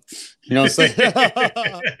fuck? You know what I'm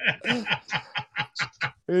saying?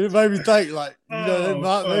 It made me think, like, it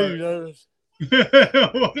might be,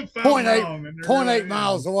 0.8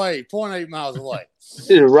 miles away. 0.8 miles away.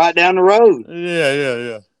 Right down the road.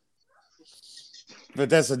 Yeah.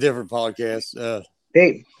 But that's a different podcast.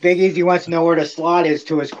 Big Easy wants to know where the slot is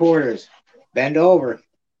to his quarters. Bend over.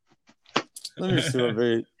 Let me see what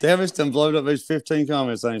be. Damn, it's done blowed up these 15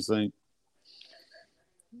 comments I ain't seen.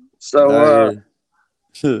 So,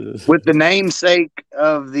 with the namesake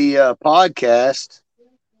of the podcast,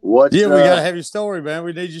 what's... Yeah, we got to have your story, man.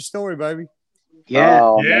 We need your story, baby.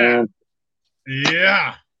 Yeah. Man.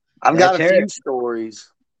 Yeah. I've got a few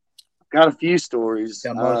stories. Got a few stories.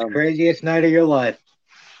 The most craziest night of your life.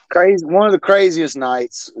 Crazy. One of the craziest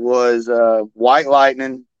nights was white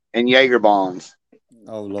lightning and Jaeger bombs.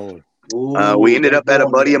 Oh Lord. We ended up at a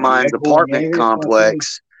buddy of mine's apartment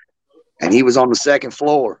complex, and he was on the second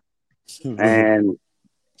floor. And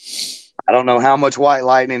I don't know how much white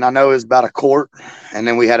lightning. I know it was about a quart, and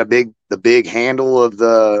then we had the big handle of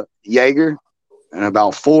the Jaeger, and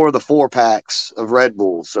about 4 of the 4-packs of Red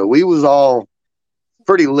Bull. So we was all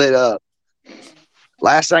pretty lit up.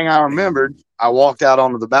 Last thing I remembered, I walked out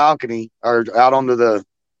onto the balcony or out onto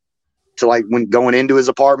when going into his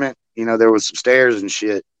apartment. You know, there was some stairs and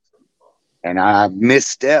shit, and I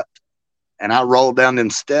misstepped, and I rolled down them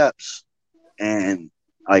steps, and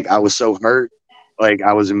like I was so hurt, like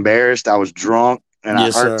I was embarrassed, I was drunk, and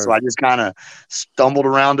I hurt. So I just kind of stumbled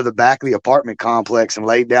around to the back of the apartment complex and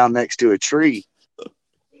laid down next to a tree.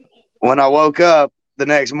 When I woke up the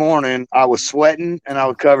next morning, I was sweating and I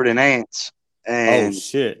was covered in ants. And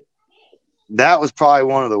shit. That was probably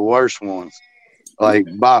one of the worst ones. Like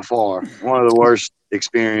by far. One of the worst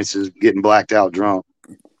experiences getting blacked out drunk.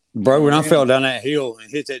 Bro, when I fell down that hill and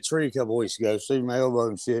hit that tree a couple weeks ago, see my elbow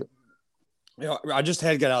and shit. You know, I just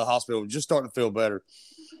had to get out of the hospital, just starting to feel better.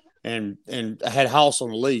 And I had a house on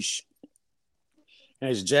a leash. And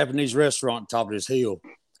there's a Japanese restaurant on top of this hill.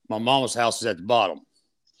 My mama's house is at the bottom.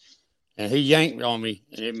 And he yanked on me,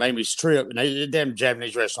 and it made me trip. And the damn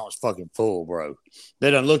Japanese restaurant was fucking full, bro.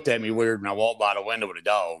 They done looked at me weird when I walked by the window with a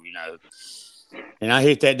dog, you know. And I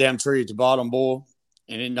hit that damn tree at the bottom, boy,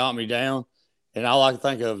 and it knocked me down. And all I can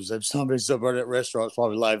think of is if somebody's up at that restaurant's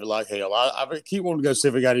probably laughing like hell. I keep wanting to go see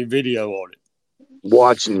if I got any video on it.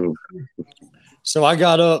 Watching you. So I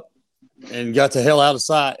got up and got the hell out of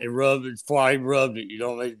sight and rubbed it before I even rubbed it. You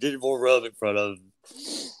know what I mean? Didn't want to rub it in front of him.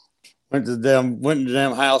 Went to the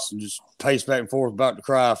damn house and just paced back and forth about to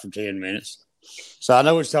cry for 10 minutes. So I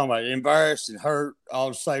know what you're talking about. Embarrassed and hurt all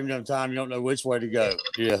the same damn time. You don't know which way to go.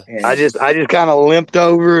 Yeah. I just kind of limped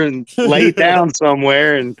over and laid down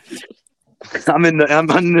somewhere, and I'm in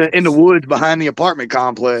the woods behind the apartment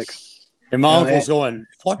complex. And my uncle's going,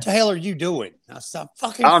 "What the hell are you doing?" I said,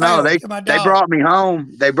 "Fucking." Oh no, they brought me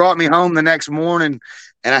home. They brought me home the next morning,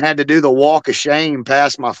 and I had to do the walk of shame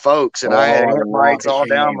past my folks, and I had hair marks all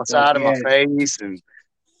down the side of my face, and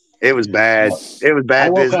it was bad. It was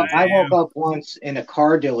bad business. I woke up once in a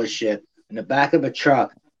car dealership in the back of a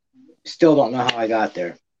truck. Still don't know how I got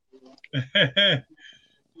there.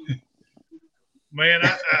 Man,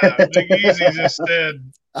 Big Easy just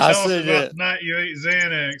said, "Tell us about the night you ate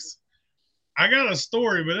Xanax." I got a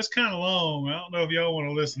story, but it's kind of long. I don't know if y'all want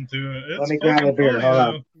to listen to it. Let me grab a beer.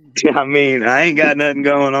 Hold on. I mean, I ain't got nothing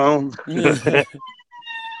going on.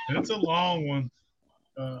 It's a long one.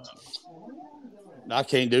 I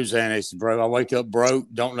can't do Xanax, bro. I wake up broke,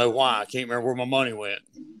 don't know why. I can't remember where my money went.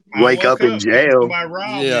 Wake up in jail. Somebody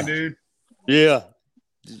robbed me, dude. Yeah.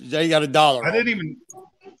 They got $1. I didn't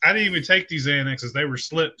even take these Xanaxes. They were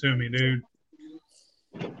slipped to me, dude.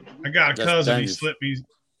 I got a cousin. Dangerous.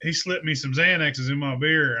 He slipped me some Xanaxes in my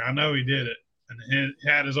beer. I know he did it. And he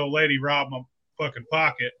had his old lady rob my fucking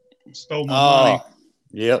pocket, stole my money.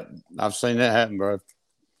 Yep. I've seen that happen, bro.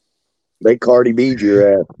 They Cardi B'd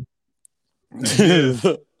your ass.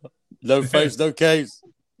 No face, no case.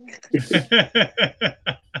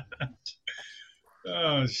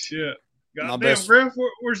 Oh, shit. Goddamn, Griff,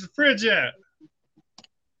 where's the fridge at?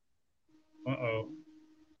 Uh-oh.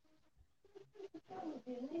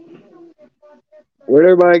 Where'd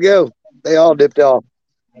everybody go? They all dipped off.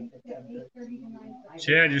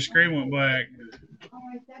 Chad, your screen went black.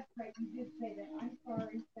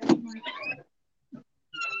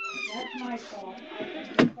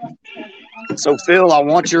 So, Phil, I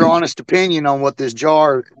want your honest opinion on what this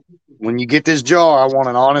jar, when you get this jar, I want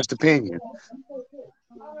an honest opinion.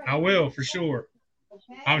 I will, for sure.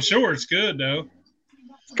 I'm sure it's good, though.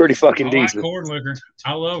 It's pretty fucking decent. I like corn liquor.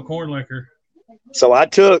 I love corn liquor. So I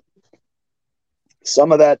took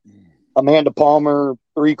some of that Amanda Palmer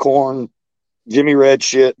 3-corn Jimmy Red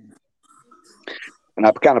shit, and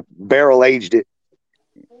I kind of barrel aged it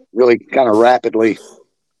really kind of rapidly.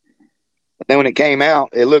 But then when it came out,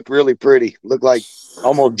 it looked really pretty. It looked like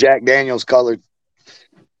almost Jack Daniels colored.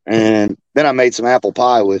 And then I made some apple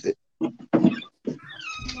pie with it.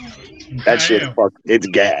 That shit, it's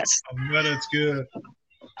gas. I bet it's good.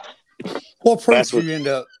 What proof do you end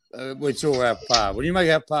up with your apple pie? When you make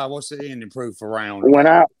apple pie, what's the ending proof around? When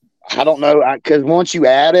I don't know, because once you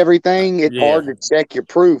add everything, it's hard to check your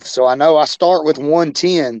proof. So I know I start with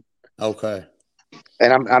 110. Okay.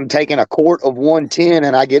 And I'm taking a quart of 110,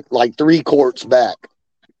 and I get like 3 quarts back.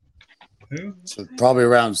 So probably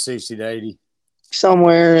around 60 to 80.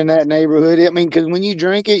 somewhere in that neighborhood. I mean, because when you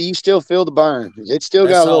drink it, you still feel the burn. It's still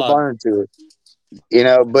got a little burn to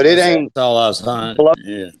it, but it ain't. That's all I was hunting.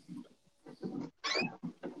 Yeah.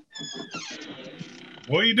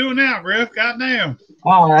 What are you doing now, Griff? Goddamn.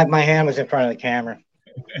 Oh, my hand was in front of the camera.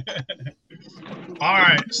 All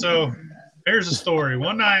right, so here's a story.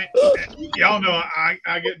 One night, y'all know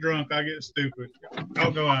I get drunk, I get stupid.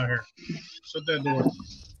 I'll go out here. Shut that door.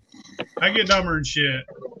 I get dumber and shit.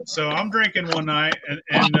 So I'm drinking one night,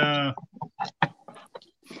 and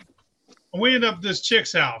we end up at this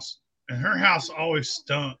chick's house, and her house always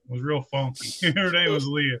stunk. It was real funky. Her name was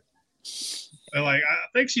Leah. And I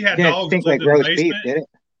think she had dogs that lived in the basement, beef, did it?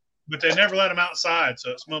 But they never let them outside,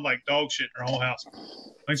 so it smelled like dog shit in her whole house.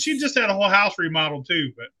 Like she just had a whole house remodeled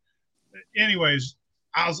too. But anyways,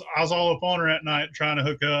 I was all up on her at night trying to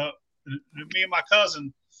hook up. Me and my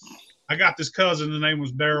cousin, I got this cousin. The name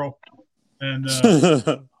was Daryl, and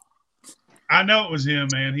I know it was him,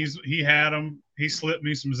 man. He had him. He slipped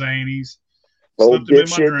me some zanies. Oh,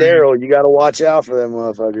 dipshit Daryl, you got to watch out for them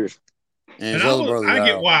motherfuckers. And I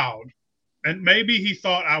get wild. And maybe he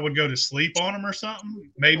thought I would go to sleep on him or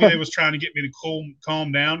something. Maybe they was trying to get me to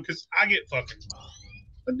calm down because I get fucking.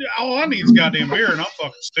 All I need is goddamn beer, and I'm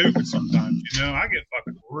fucking stupid sometimes. I get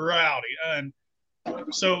fucking rowdy, and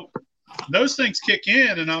so those things kick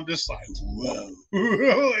in, and I'm just like,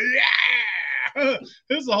 whoa, yeah,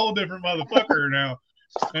 this is a whole different motherfucker now.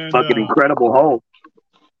 And, fucking Incredible Hulk.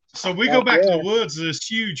 So we go back to the woods to this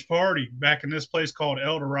huge party back in this place called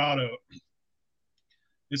El Dorado.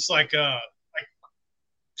 It's like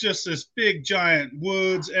just this big giant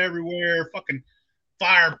woods everywhere, fucking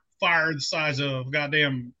fire the size of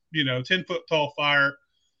goddamn 10-foot tall fire.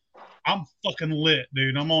 I'm fucking lit,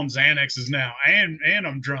 dude. I'm on Xanaxes now, and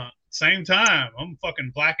I'm drunk. Same time, I'm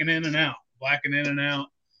fucking blacking in and out.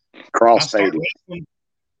 Crossfading.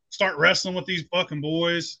 Start wrestling with these fucking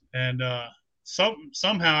boys, and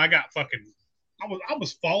somehow I got fucking. I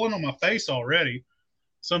was falling on my face already.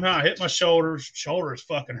 Somehow I hit my shoulders. Shoulders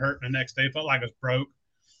fucking hurting the next day. Felt like I was broke.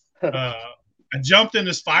 I jumped in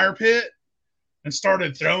this fire pit and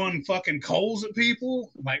started throwing fucking coals at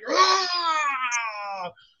people. Like,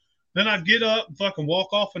 ah! Then I'd get up and fucking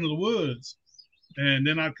walk off into the woods. And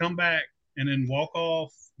then I'd come back and then walk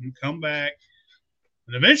off and come back.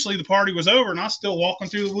 And eventually the party was over and I was still walking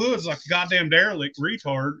through the woods like a goddamn derelict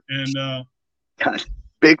retard. And God,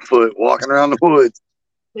 Bigfoot walking around the woods.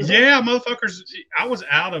 Yeah, motherfuckers, I was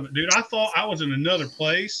out of it, dude. I thought I was in another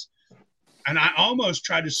place. And I almost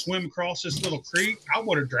tried to swim across this little creek. I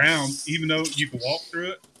would have drowned, even though you could walk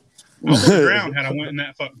through it. I would have drowned had I went in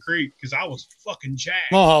that fucking creek because I was fucking jacked.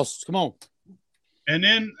 Come on, House. Come on. And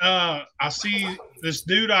then I see this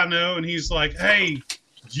dude I know, and he's like, hey,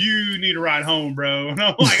 you need a ride home, bro. And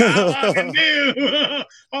I'm like, I fucking do.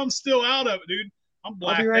 I'm still out of it, dude. I'm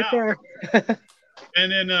blacked out. There.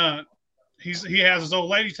 And then he has his old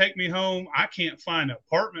lady take me home. I can't find an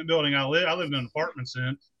apartment building I lived in apartments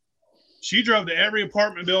in. She drove to every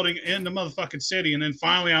apartment building in the motherfucking city. And then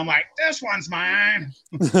finally I'm like, this one's mine.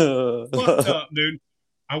 Fucked up, dude.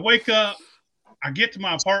 I wake up. I get to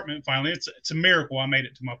my apartment finally. It's a miracle I made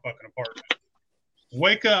it to my fucking apartment.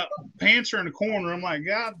 Wake up. Pants are in the corner. I'm like,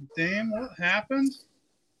 God damn, what happened?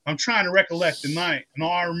 I'm trying to recollect the night. And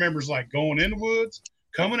all I remember is like going in the woods,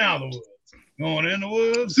 coming out of the woods. Going in the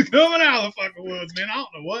woods, coming out of the fucking woods, man. I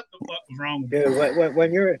don't know what the fuck was wrong with me.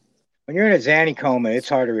 Dude, when you're in a Zanny coma, it's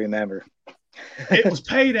hard to remember. It was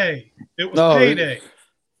payday. Payday.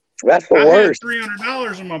 That's the worst. I had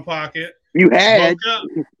 $300 in my pocket. You had. Woke up,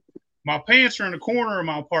 my pants are in the corner of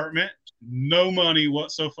my apartment. No money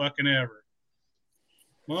whatsoever.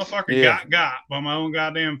 Motherfucker got by my own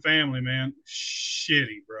goddamn family, man.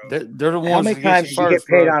 Shitty, bro. They're the ones. How many times you get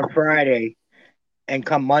paid on Friday and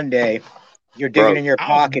come Monday, you're digging in your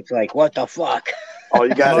pockets like, what the fuck? Oh,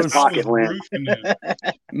 you got his pocket lint.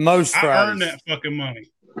 Most Fridays. I earned that fucking money.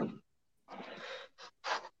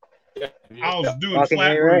 I was doing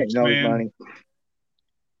flat roofs, man. Money.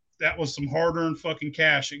 That was some hard-earned fucking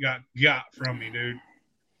cash it got from me, dude.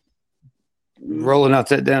 Rolling out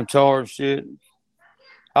that damn tar and shit.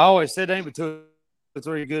 I always said ain't but 2 or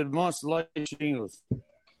 3 good months to lay shingles.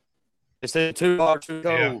 They said too hard, too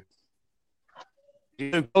cold.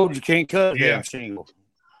 Yeah. Too cold, you can't cut a damn shingle.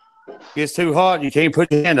 Gets too hot, you can't put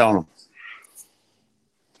your hand on them.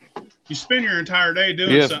 You spend your entire day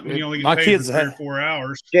doing something, you only get paid for 3 or 4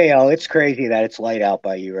 hours. JL, it's crazy that it's light out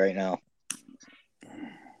by you right now.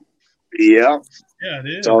 Yeah. Yeah, it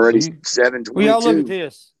is. It's already 7:22. We all look at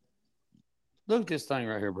this. Look at this thing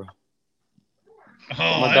right here, bro.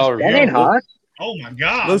 Oh, my daughter. That ain't hot. Oh my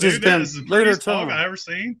god, look, dude, that is the prettiest dog I've ever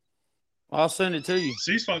seen. I'll send it to you.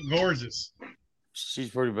 She's fucking gorgeous. She's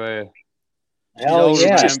pretty bad. Hell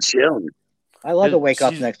yeah. She's just chilling. I love to wake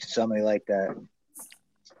up next to somebody like that.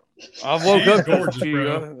 I woke up gorgeous, to a few.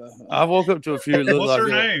 bro. I woke up to a few. That What's like her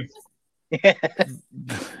name?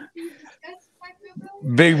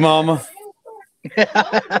 Big Mama.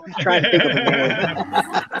 I'm trying to think of a name.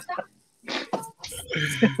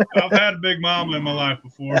 I've had a Big Mama in my life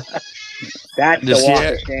before. That's the walk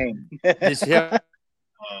of shame.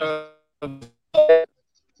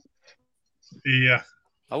 Yeah.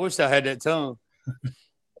 I wish I had that tongue.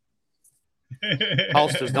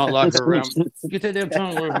 House does not like her around. Get that damn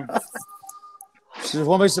tongue away from me.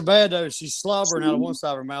 What makes it bad, though, is she's slobbering out of one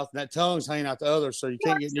side of her mouth, and that tongue's hanging out the other, so you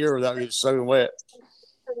can't get near her without getting soaking wet.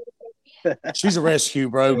 She's a rescue,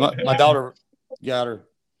 bro. My daughter got her.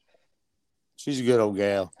 She's a good old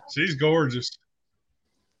gal. She's gorgeous.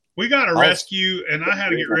 We got a rescue, and I had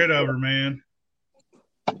to get rid of her, man.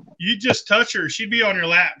 You just touch her. She'd be on your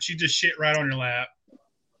lap. She'd just shit right on your lap.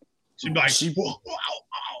 She'd be like, whoa,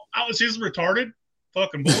 she's retarded.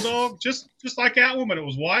 Fucking bulldog. Just like that one, but it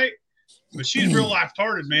was white. But she's real life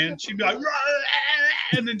retarded, man. She'd be like,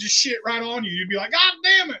 and then just shit right on you. You'd be like, God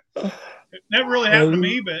damn it. It never really happened to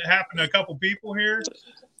me, but it happened to a couple people here.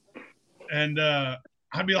 And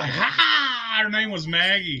I'd be like, ha! Her name was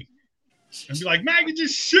Maggie. I'd be like, Maggie,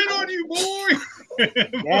 just shit on you, boy.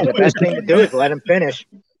 Yeah, the best thing to do is let him finish.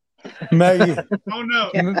 Maggie. Oh,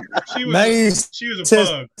 no. She was a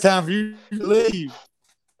pug. Time for you to leave.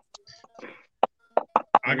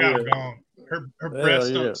 I got her gone. Her breath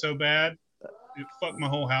stunk so bad, it fucked my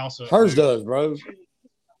whole house up. Hers does, bro.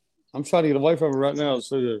 I'm trying to get away from her right now.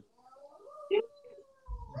 So is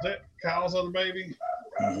that Kyle's other baby?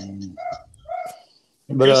 But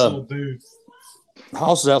little dude.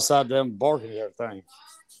 House is outside them barking and everything.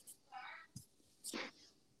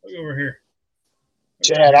 Look over here.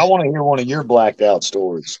 Chad, I want to hear one of your blacked out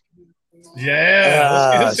stories.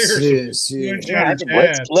 Yeah, let's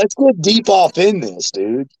get deep off in this,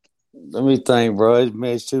 dude. Let me think, bro.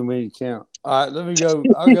 It's too many to count. All right, let me go.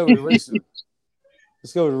 I'll go with recent.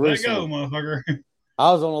 Let's go with recent. Let go, motherfucker.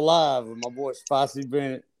 I was on a live with my boy Spicy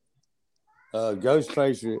Bennett, Ghost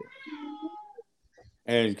Patriot,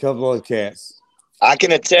 and a couple other cats. I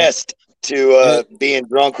can attest to being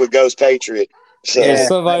drunk with Ghost Patriot. So yeah,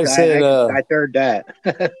 somebody said I heard that.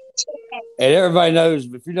 And everybody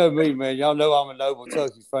knows, if you know me, man, y'all know I'm a Noble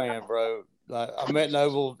Tucky fan, bro. Like, I met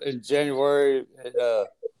Noble in January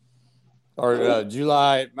or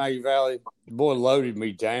July at Maggie Valley. The boy loaded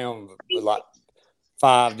me down with like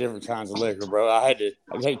 5 different kinds of liquor, bro. I had to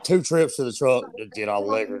take 2 trips to the truck to get all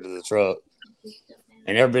the liquor to the truck.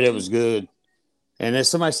 And every bit of it was good. And then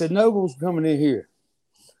somebody said, Noble's coming in here.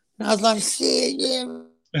 And I was like, shit, yeah.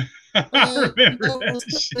 I remember that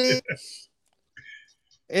shit.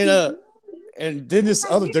 And then this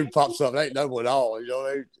other dude pops up. It ain't Noble at all. You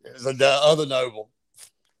know, it's the other Noble.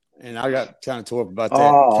 And I got kind of tore up about that.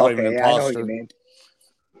 Oh, okay. I know what you mean.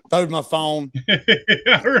 Throwed my phone.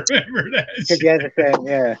 I remember that shit. Yeah, the thing,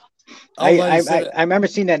 yeah. I remember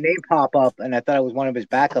seeing that name pop up, and I thought it was one of his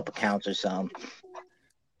backup accounts or something.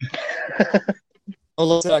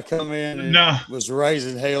 I come in and was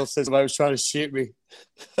raising hell since somebody was trying to shit me.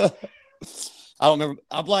 I don't remember.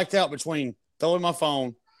 I blacked out between throwing my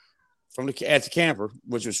phone at the camper,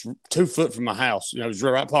 which was 2 foot from my house. You know, it was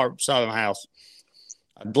right side of my house.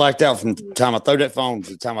 I blacked out from the time I threw that phone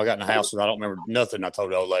to the time I got in the house, and I don't remember nothing I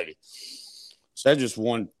told the old lady. So that's just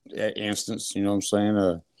one instance, you know what I'm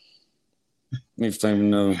saying?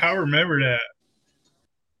 I remember that.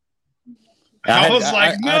 I was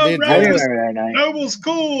like, Noble's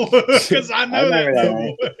cool because I know that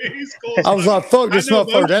Noble. He's cool. I was like, fuck this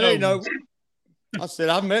motherfucker. That ain't Noble. I said,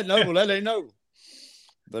 I met Noble. That ain't Noble.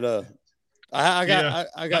 But I got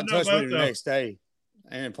in touch with him the next day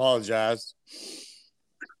and apologized.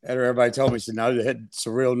 After everybody told me, said, no, it's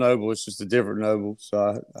a real Noble. It's just a different Noble.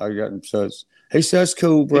 So I got in touch. He said, that's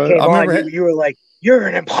cool, bro. You were like, you're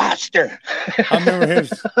an imposter. I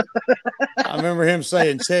remember him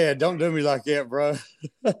saying, Chad, don't do me like that, bro.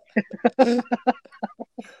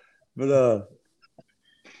 But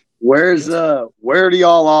where do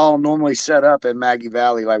y'all all normally set up in Maggie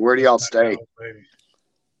Valley? Like, where do y'all stay?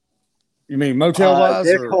 You mean motel wise?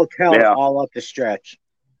 There's hotels all up the stretch.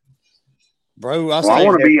 Bro, I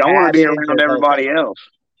want to be around everybody else.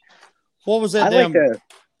 What was that?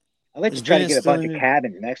 I like to try to get a bunch of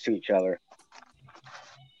cabins next to each other.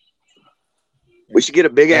 We should get a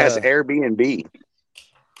big ass Airbnb.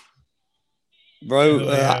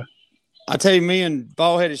 Bro, I tell you, me and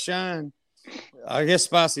Bald-Headed Shine, I guess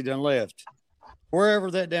Spicy done left.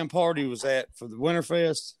 Wherever that damn party was at for the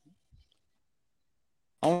Winterfest,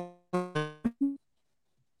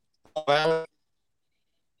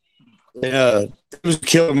 It was a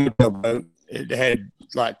killer motel boat. It had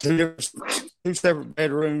like two separate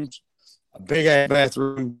bedrooms, a big ass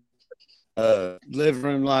bathroom, living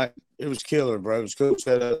room. Like it was killer, bro. It was cool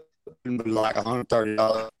set up. It was like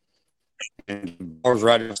 $130, and the bar was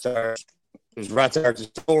right downstairs. It was right there at the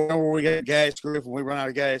store where we got gas. Griff, when we run out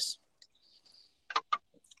of gas,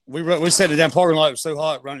 we sat in the damn parking lot. It was so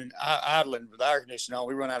hot running idling with the air conditioning on.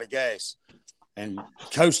 We run out of gas and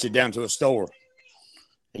coasted down to a store.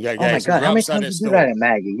 You got gas. Oh my God! How many times did you do that at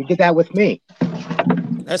Maggie? You did that with me.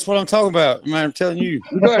 That's what I'm talking about, man. I'm telling you.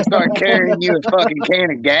 You better start carrying you a fucking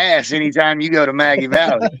can of gas anytime you go to Maggie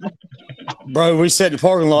Valley. Bro, we sat in the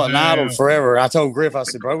parking lot and idled forever. I told Griff, I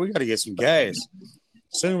said, bro, we got to get some gas.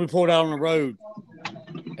 As soon as we pulled out on the road,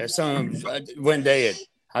 that son went dead.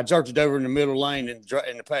 I jerked it over in the middle lane in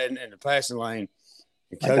the passing lane.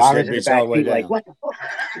 And coached that bitch all the way down. Like, what the fuck?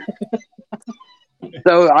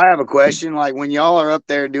 So I have a question. Like when y'all are up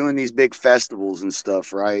there doing these big festivals and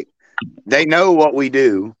stuff, right? They know what we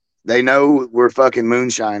do. They know we're fucking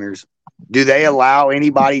moonshiners. Do they allow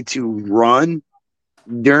anybody to run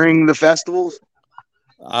during the festivals?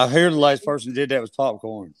 I hear the last person did that was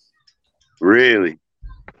Popcorn. Really?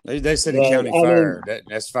 They said the county fair.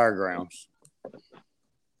 That's fairgrounds.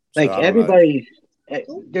 Like everybody,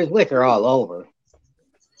 there's liquor all over.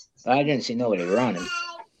 I didn't see nobody running.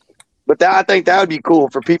 But I think that would be cool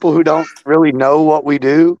for people who don't really know what we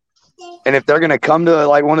do. And if they're going to come to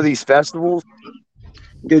like one of these festivals,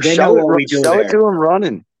 dude, they know what we do. Show it to them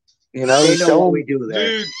running. You know, they know what we do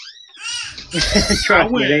there. Dude,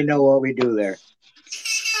 trust me, they know what we do there.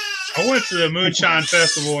 I went to the Moonshine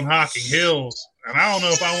Festival in Hocking Hills, and I don't know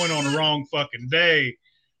if I went on the wrong fucking day,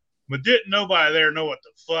 but didn't nobody there know what the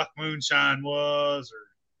fuck moonshine was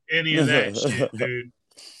or any of that shit, dude.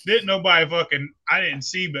 Didn't nobody I didn't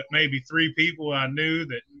see but maybe 3 people I knew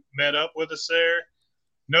that met up with us there.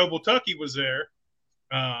 Noble Tucky was there.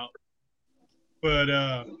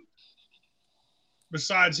 But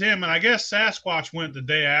besides him, and I guess Sasquatch went the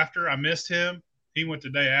day after. I missed him. He went the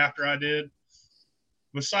day after I did.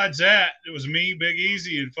 Besides that, it was me, Big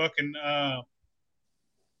Easy, and fucking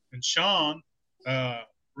and Sean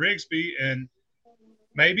Rigsby, and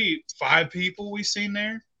maybe 5 people we seen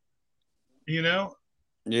there. You know?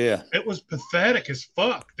 Yeah. It was pathetic as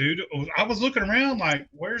fuck, dude. I was looking around like,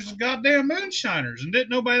 where's the goddamn moonshiners? And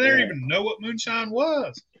didn't nobody there even know what moonshine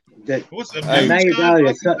was. What's the Maggie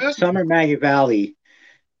Valley, Summer Maggie Valley,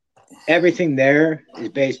 everything there is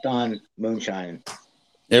based on moonshine.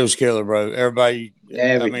 It was killer, bro. Everybody,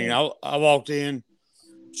 everything. I mean, I walked in,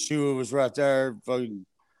 Shua was right there, fucking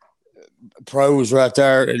Pro was right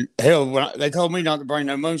there, and hell, when they told me not to bring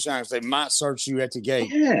no moonshine, they might search you at the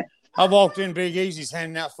gate. Yeah. I walked in, Big Easy's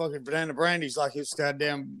handing out fucking banana brandies like it's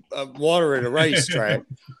goddamn water at a racetrack.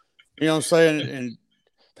 You know what I'm saying? And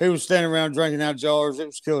people standing around drinking out jars. It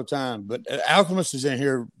was killer time. But Alchemist is in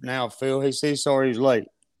here now, Phil. He's sorry he's late.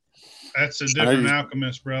 That's a different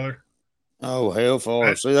Alchemist, brother. Oh, hell for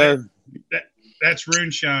us. See there? That's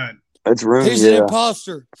Runeshine. That's Rune. He's an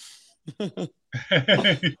imposter. You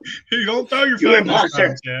don't throw your fucking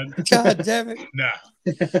signs, Chad. God damn it. Nah.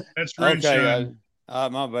 That's Runeshine. Okay,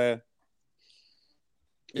 my bad.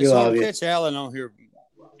 It's hard to catch Alan on here.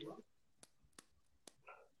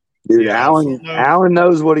 Dude, Alan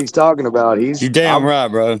knows what he's talking about. You damn right,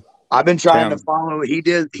 bro. I've been trying to follow. He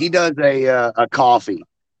does a coffee,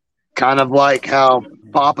 kind of like how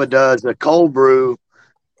Papa does a cold brew.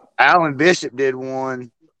 Alan Bishop did one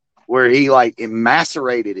where he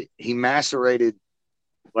macerated it. He macerated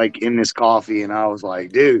like in this coffee, and I was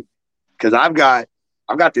like, dude, because I've got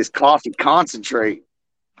this coffee concentrate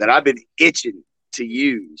that I've been itching to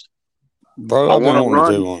use. Bro, I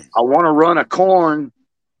want to run a corn,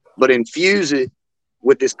 but infuse it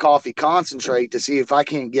with this coffee concentrate to see if I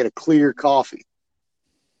can't get a clear coffee.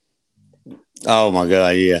 Oh my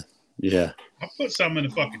God, yeah. I put some in the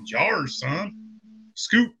fucking jars, son.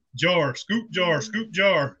 Scoop jar, scoop jar, scoop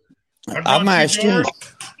jar. I'm asking.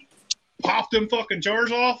 Pop them fucking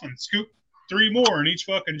jars off and scoop 3 more in each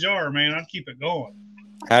fucking jar, man. I'd keep it going.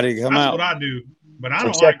 How do you come out? That's what I do, but I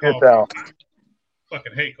don't like coffee. I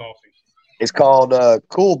fucking hate coffee. It's called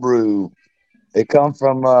Cool Brew. It comes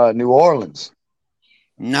from New Orleans.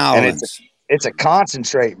 No, and it's a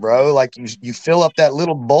concentrate, bro. Like you fill up that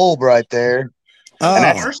little bulb right there. Oh, and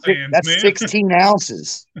that's 16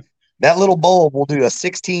 ounces. That little bulb will do a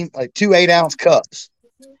 16, like 2 8-ounce cups.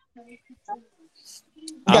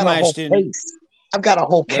 I've got a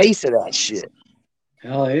whole case of that shit.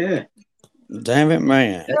 Hell yeah. Damn it,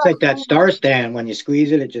 man. That's like that Star Stand. When you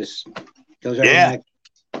squeeze it, it just goes right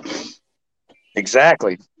back.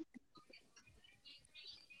 Exactly.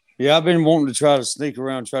 Yeah, I've been wanting to try to sneak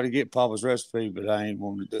around, try to get Papa's recipe, but I ain't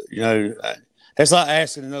wanting to do it. You know, that's like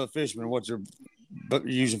asking another fisherman what they're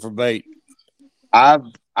using for bait.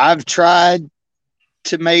 I've tried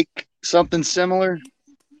to make something similar.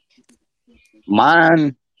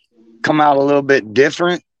 Mine come out a little bit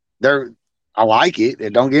different. I like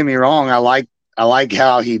it. Don't get me wrong. I like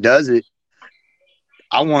how he does it.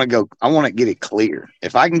 I want to get it clear.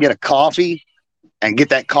 If I can get a coffee and get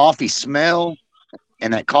that coffee smell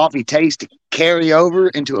and that coffee taste to carry over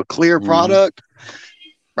into a clear product,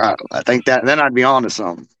 right, I think that then I'd be on to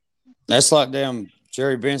something. That's like damn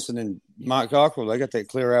Jerry Benson and Mike Cockrell. They got that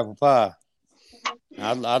clear apple pie.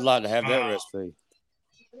 I'd like to have that recipe.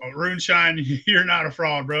 Well, Moonshine, you're not a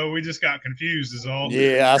fraud, bro. We just got confused is all.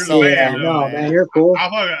 Yeah, I saw that. No, man, you're cool.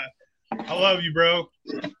 I love you, bro.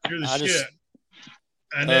 You're the shit.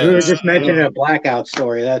 And then, we were just mentioning a blackout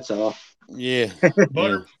story. That's all. Yeah.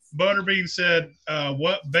 Butterbean said,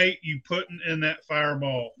 "What bait you putting in that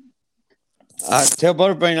fireball?" I tell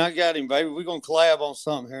Butterbean I got him, baby. We're gonna collab on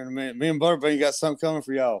something here in a minute. Me and Butterbean got something coming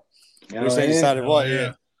for y'all. We just ain't decided what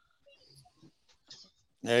yet.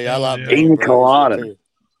 Hey, I like pina colada.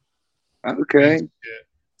 Okay.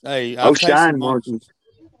 Hey, Shine Monkey.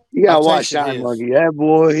 You gotta watch Shine Monkey. That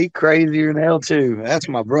boy, he crazier than hell too. That's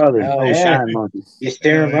my brother. Shine Monkey. You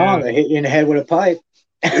steer him wrong, I hit you in the head with a pipe.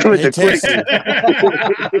 With the quick. I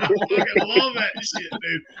love that shit,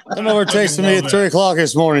 dude. Them over texting me at 3 o'clock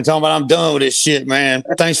this morning talking about I'm done with this shit, man.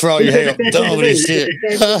 Thanks for all your help. Done with this shit.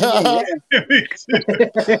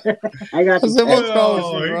 I got what's wrong with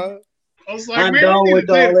you, bro? I was like, I'm man, you need a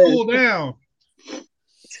day to cool down.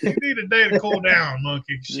 You need a day to cool down,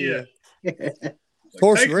 monkey. Shit. Yeah. Of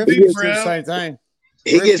course, Griff does the same thing.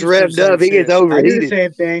 He gets revved up. He gets overheated. I do the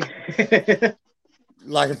same thing.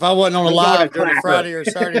 Like if I wasn't on a live during a Friday or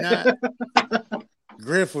Saturday night,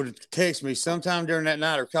 Griff would text me sometime during that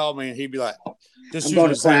night or call me, and he'd be like, "Just use an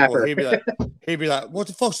example." He'd be like, "What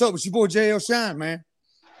the fuck's up with your boy JL Shine, man?"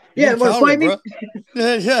 Yeah, want to fight me?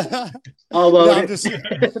 Yeah. Although I'm just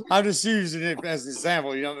using it as an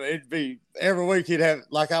example. You know, it'd be every week he'd have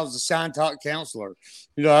like I was a Shine Talk counselor.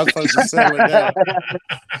 You know, I was supposed to settle it down.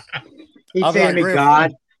 He'd say to me,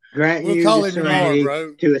 God grant you the serenity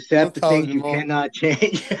to accept the things you cannot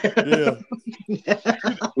change.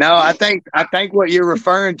 No, I think what you're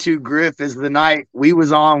referring to, Griff, is the night we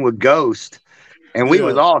was on with Ghost, and we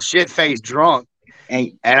was all shit-faced drunk.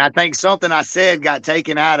 And I think something I said got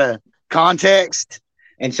taken out of context.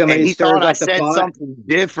 And he thought I said something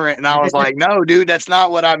different. And I was like, no, dude, that's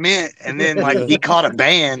not what I meant. And then like he caught a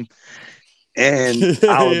ban. And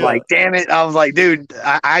I was like, damn it. I was like, dude,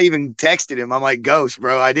 I even texted him. I'm like, Ghost,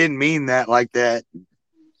 bro, I didn't mean that like that.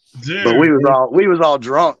 Dude. But we was all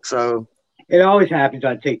drunk, so it always happens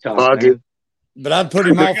on TikTok. But I'd put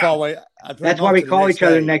him off all the way. That's why we call each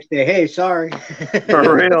other the next day. Hey, sorry.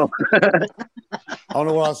 For real. I don't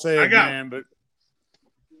know what I said, man, but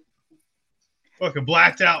fucking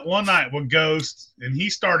blacked out one night with Ghost, and he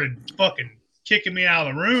started fucking kicking me out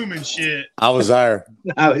of the room and shit. I was there.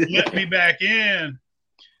 Let me back in,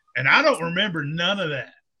 and I don't remember none of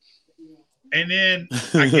that. And then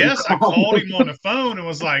I guess I called him on the phone and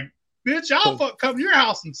was like, "Bitch, I'll come to your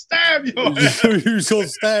house and stab you." You was gonna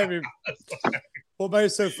stab him. What made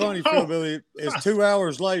it so funny, Phil Billy, is 2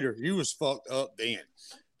 hours later, you was fucked up then.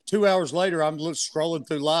 2 hours later, I'm scrolling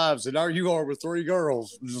through lives, and there you are with 3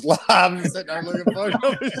 girls just live and sitting there looking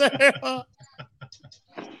fucked up.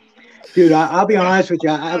 Dude, I'll be honest with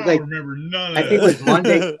you. I don't remember none of that. I think it was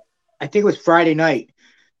Monday. I think it was Friday night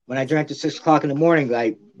when I drank at 6 o'clock in the morning.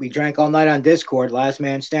 Like we drank all night on Discord, last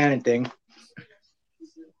man standing thing.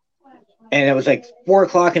 And it was like 4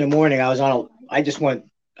 o'clock in the morning. I just went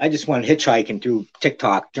hitchhiking through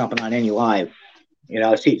TikTok, jumping on any live,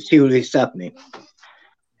 see who they accept me.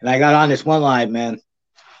 And I got on this one live, man.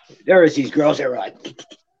 There was these girls that were like,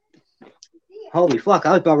 holy fuck,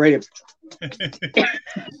 I was about ready to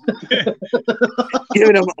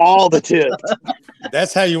giving them all the tips.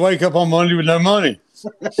 That's how you wake up on Monday with no money.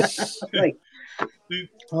 Like,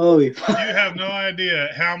 holy fuck. You have no idea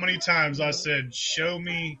how many times I said, "Show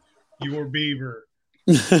me your beaver."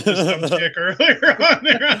 Some chick earlier on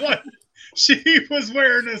there, I'm like, she was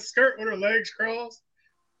wearing a skirt with her legs crossed,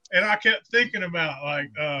 and I kept thinking about like,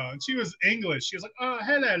 she was English. She was like, "Oh,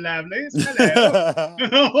 hello, lovelies, hello."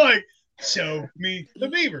 And I'm like, "Show me the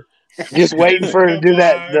beaver." Just waiting for her to do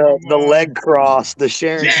that, the leg cross, the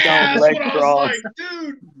Sharon Stone leg cross. I was like,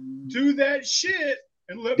 dude, do that shit.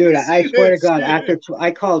 And let dude, I swear to God,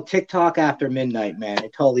 I call TikTok after midnight, man.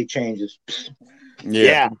 It totally changes.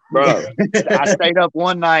 Yeah, bro. I stayed up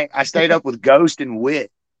one night. I stayed up with Ghost and Wit,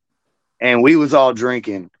 and we was all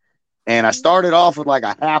drinking. and I started off with like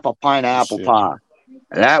a half a pint of apple pie.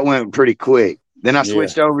 That went pretty quick. Then I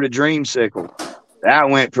switched over to Dreamsicle. That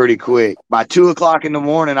went pretty quick. By 2 o'clock in the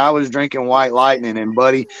morning, I was drinking White Lightning. And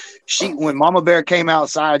buddy, when Mama Bear came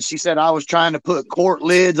outside, she said I was trying to put quart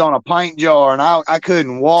lids on a pint jar, and I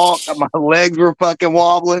couldn't walk. My legs were fucking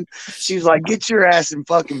wobbling. She's like, "Get your ass in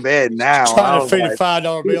fucking bed now." Trying to feed a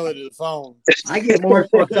 $5 bill into the phone. I get more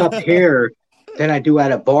fucked up here than I do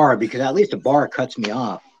at a bar because at least a bar cuts me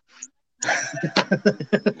off.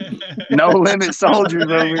 No limit soldiers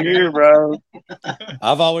over here, bro.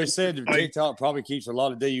 I've always said that TikTok probably keeps a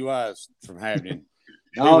lot of DUIs from happening.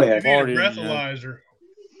 Oh yeah, party, breathalyzer.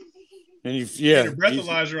 And you a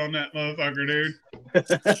breathalyzer on that motherfucker, dude.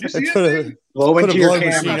 You see it? Put a blow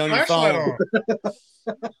machine on your phone.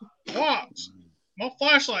 Watch. My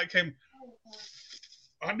flashlight came.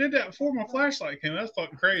 I did that before my flashlight came. That's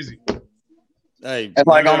fucking crazy. Hey, it's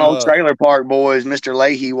like on old Trailer Park Boys, Mr.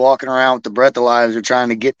 Leahy walking around with the breathalyzer trying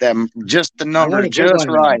to get them just the number just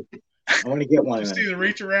right. I want to get one. You see the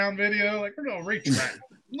reach around video? Like, we're going to reach around.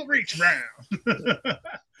 We'll reach around.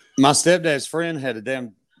 My stepdad's friend had a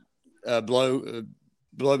damn blow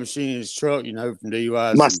machine in his truck, you know, from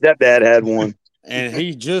DUIs. My stepdad had one. And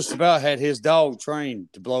he just about had his dog trained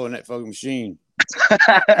to blow in that fucking machine.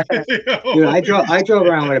 Dude, I drove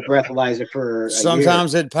around with a breathalyzer for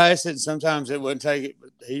sometimes it'd pass it, sometimes it wouldn't take it.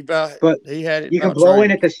 But he had it. You can blow in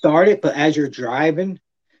it to start it, but as you're driving,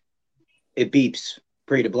 it beeps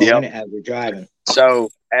for you to blow in it as you're driving. So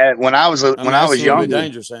when I was younger,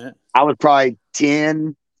 dangerous, ain't it? I was probably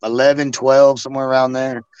 10, 11, 12, somewhere around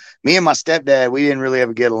there. Me and my stepdad, we didn't really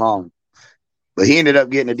ever get along, but he ended up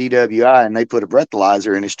getting a DWI, and they put a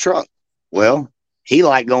breathalyzer in his truck. Well, he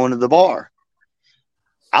liked going to the bar.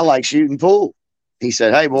 I like shooting pool. He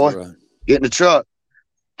said, "Hey, boy, get in the truck."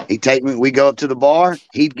 He'd take me. We go up to the bar.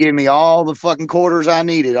 He'd give me all the fucking quarters I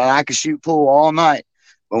needed, and I could shoot pool all night.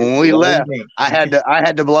 But when we left, I had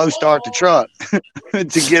to blow start the truck to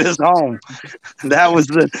get us home. That was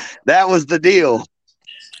the deal.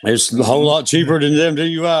 It's a whole lot cheaper than them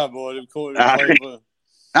DUI, boy.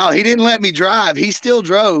 No, he didn't let me drive. He still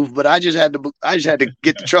drove, but I just had to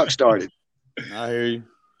get the truck started. I hear you.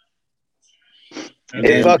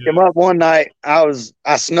 It fucked him up one night. I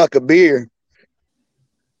snuck a beer,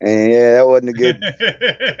 and yeah, that wasn't a good.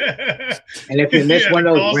 And if you miss one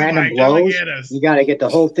of those random blows, you got to get the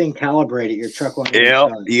whole thing calibrated. Your truck won't. Yeah,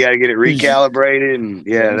 you got to get it recalibrated, and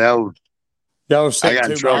I got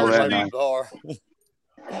in trouble that night.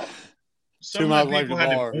 Some of the people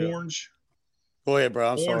had orange. Go ahead,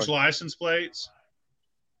 bro. Orange license plates.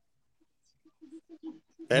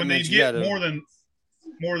 When they get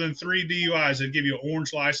more than 3 DUIs, they'd give you an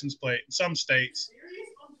orange license plate. In some states,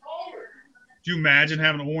 do you imagine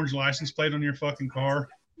having an orange license plate on your fucking car?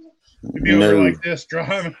 You'd be over like this,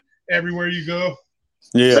 driving everywhere you go.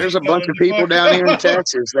 Yeah, there's a bunch of people down here in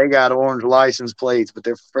Texas. They got orange license plates, but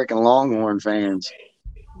they're freaking Longhorn fans.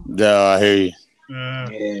 I hear you.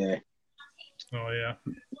 Yeah. Oh yeah.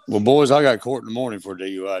 Well, boys, I got court in the morning for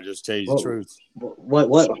DUI. Just to tell you the truth.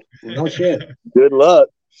 What? No shit. Good luck.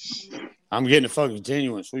 I'm getting a fucking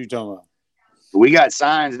continuance. What are you talking about? We got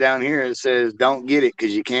signs down here that says "Don't get it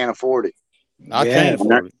because you can't afford it." I can't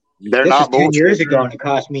afford it. They're not 10 years ago, and it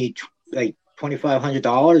cost me like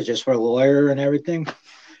 $2,500 just for a lawyer and everything.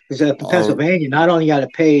 Because in Pennsylvania, not only got to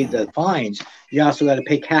pay the fines, you also got to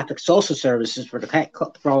pay Catholic social services for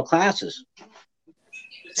all classes.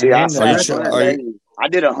 See, I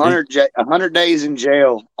did 100 days in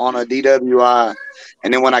jail on a DWI,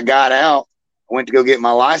 and then when I got out, I went to go get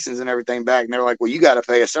my license and everything back, and they're like, "Well, you got to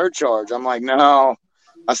pay a surcharge." I'm like, "No."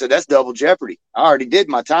 I said, "That's double jeopardy. I already did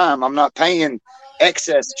my time. I'm not paying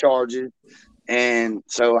excess charges." And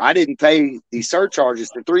so I didn't pay these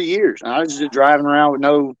surcharges for 3 years. I was just driving around with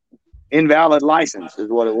no invalid license is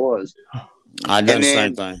what it was. I done the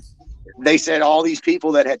same thing. They said all these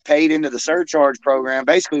people that had paid into the surcharge program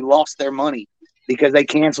basically lost their money because they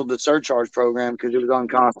canceled the surcharge program because it was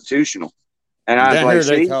unconstitutional. And I was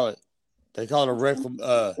like, they call it a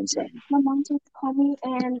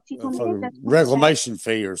reclamation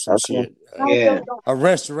fee or some shit. A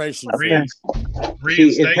restoration fee.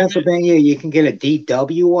 See, in Pennsylvania, you can get a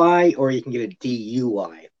DWI or you can get a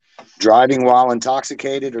DUI. Driving while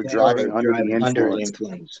intoxicated or driving under the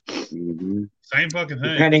influence. Mm-hmm. Same fucking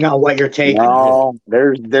thing. Depending on what you're taking. No,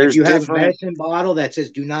 there's if you have a medicine bottle that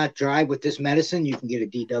says "Do not drive with this medicine," you can get a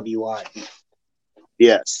DWI.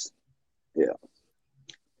 Yes. Yeah.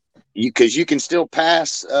 Because you can still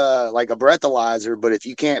pass like a breathalyzer, but if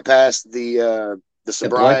you can't pass the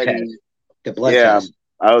sobriety, the blood test.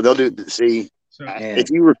 Oh, they'll do. See, If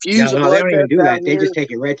you refuse they a blood don't even test do down that. They here, just take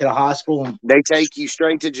you right to the hospital. And they take you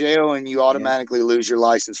straight to jail, and you automatically lose your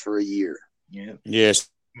license for a year. yeah. Yes,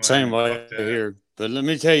 same way here. But let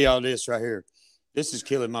me tell y'all this right here. This is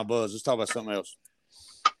killing my buzz. Let's talk about something else.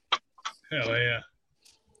 Hell yeah.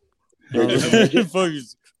 If it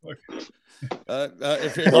police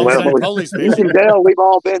you can tell we've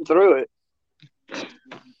all been through it.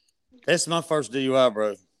 That's my first DUI,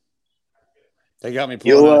 bro. They got me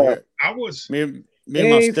pulling out here. I was me and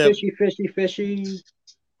my step. Fishy.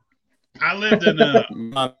 I lived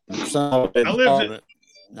in my son.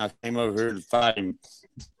 I came over here to fight him.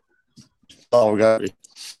 Oh, got me.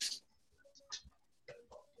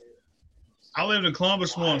 I lived in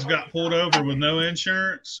Columbus once. Got pulled over with no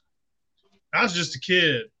insurance. I was just a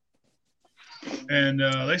kid, and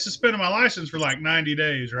they suspended my license for like 90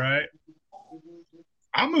 days. Right.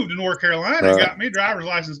 I moved to North Carolina and got me a driver's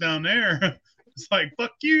license down there. It's like,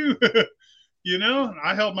 fuck you. You know,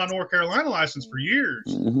 I held my North Carolina license for years.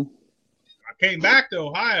 Mm-hmm. I came back to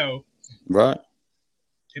Ohio. Right.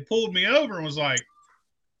 He pulled me over and was like,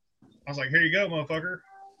 here you go, motherfucker.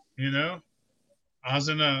 You know, I was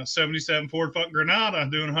in a 77 Ford fucking Granada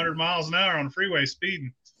doing 100 miles an hour on the freeway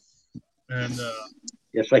speeding. And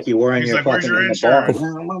just like you were in your like, fucking where's your bar.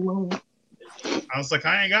 insurance? I was like,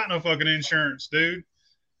 I ain't got no fucking insurance, dude.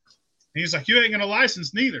 He's like, you ain't got a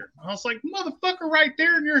license neither. I was like, motherfucker, right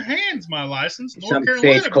there in your hands, my license. North Some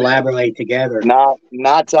Carolina, states collaborate together. Not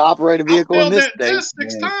to operate a vehicle in this state. I failed that test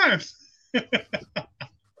 6 times. I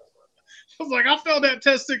was like, I failed that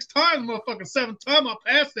test 6 times, motherfucking 7th time I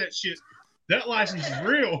passed that shit. That license is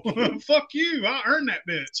real. Fuck you. I earned that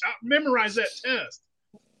bitch. I memorized that test.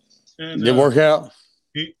 And, did it work out?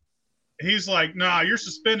 He's like, nah, you're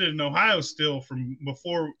suspended in Ohio still from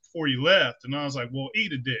before you left. And I was like, well,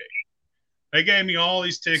 eat a dick. They gave me all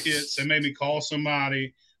these tickets. They made me call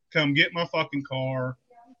somebody, come get my fucking car.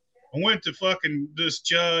 I went to fucking this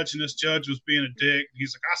judge, and this judge was being a dick.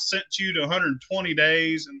 He's like, I sent you to 120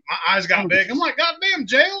 days, and my eyes got big. I'm like, goddamn,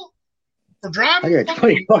 jail for driving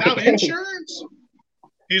without insurance?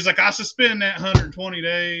 He's like, I suspend that 120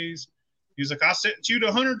 days. He's like, I sent you to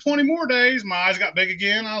 120 more days. My eyes got big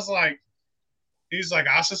again. I was like, he's like,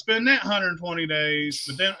 I suspend that 120 days.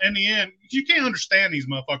 But then in the end, you can't understand these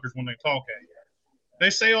motherfuckers when they talk at you. They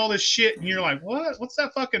say all this shit, and you're like, what? What's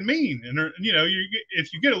that fucking mean? And, you know,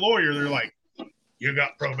 if you get a lawyer, they're like, you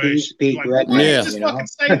got probation. Like, yeah, just fucking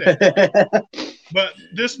say that. But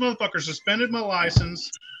this motherfucker suspended my license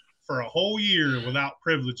for a whole year without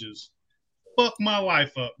privileges. Fuck my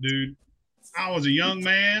life up, dude. I was a young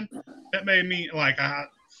man. That made me, like, I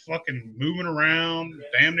fucking moving around,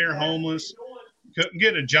 damn near homeless. Couldn't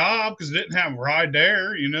get a job because didn't have a ride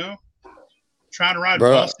there, you know. Trying to ride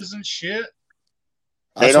buses and shit.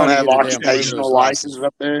 They don't have occupational license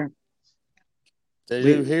up there. They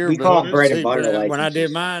do here. We call it bread and butter license. When I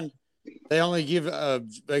did mine, they only give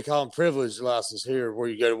they call them privilege license here, where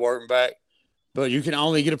you go to work and back. But you can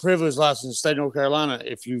only get a privilege license in the state of North Carolina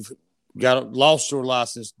if you've got lost your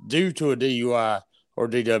license due to a DUI or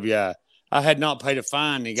DWI. I had not paid a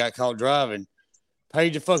fine and got caught driving.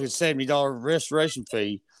 Paid the fucking $70 restoration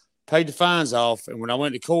fee. Paid the fines off, and when I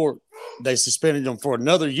went to court, they suspended them for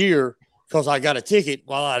another year because I got a ticket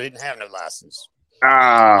while I didn't have no license.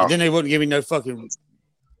 And then they wouldn't give me no fucking.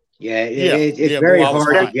 It's very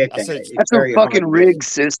hard to get that. That's a fucking rigged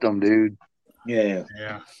system, dude. Yeah.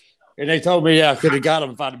 And they told me I could have got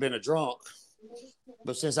them if I'd have been a drunk.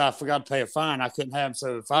 But since I forgot to pay a fine, I couldn't have them.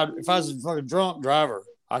 So if I was a fucking drunk driver,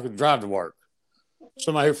 I could drive to work.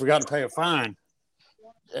 Somebody who forgot to pay a fine,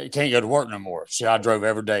 you can't go to work no more. See, I drove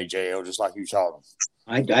every day, JL, just like you saw them.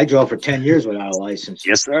 I drove for 10 years without a license.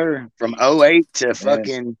 Yes, sir. From 08 to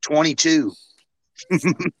fucking 22.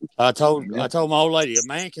 I told my old lady, a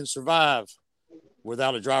man can survive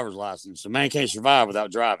without a driver's license. A man can't survive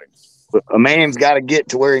without driving. A man's got to get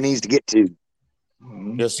to where he needs to get to.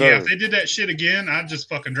 Yes, sir. Yeah, if they did that shit again, I'd just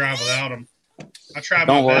fucking drive without them. I tried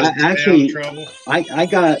my best to stay out of trouble. I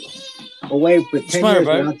got away for 10 years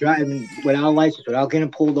without driving, without a license, without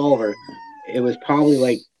getting pulled over. It was probably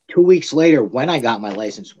like 2 weeks later when I got my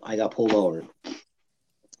license, I got pulled over.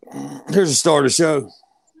 Here's the start of the show.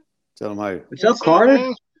 Tell them how. What's up,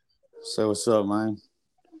 Carter? So what's up, man?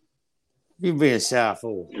 You being shy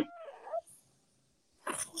fool.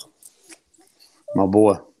 My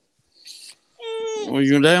boy. What,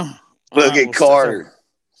 you going down? Look at Carter.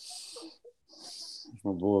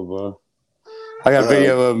 My boy, bro. I got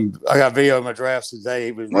video of him. I got video of my drafts today.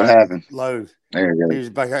 He was what happened? Low. There you go. He was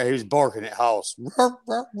back. He was barking at Hoss. Hell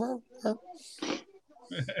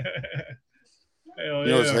you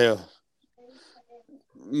know, hell.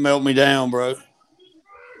 Melt me down, bro.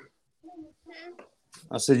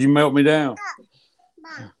 I said, you melt me down.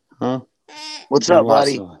 Huh? What's up,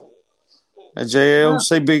 buddy? That JL,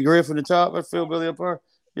 see Big Griff in the top, that Phil Billy up there.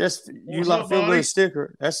 Yes, you like Phil Billy's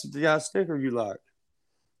sticker. That's the guy's sticker you like.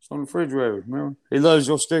 It's on the refrigerator, remember? He loves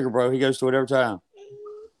your sticker, bro. He goes to it every time.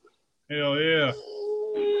 Hell yeah.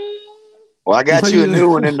 Well, I got you a new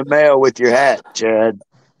one in the mail with your hat, Chad.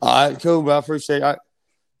 All right, cool, but I appreciate it.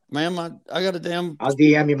 Ma'am, I got a damn... I'll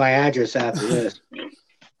DM you my address after this.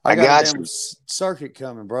 I got a damn circuit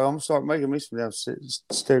coming, bro. I'm going to start making me some damn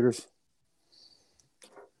stickers.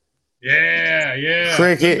 Yeah.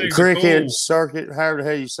 Cricket, cool. Circuit, however the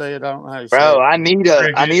hell you say it. I don't know how you say it. Bro, I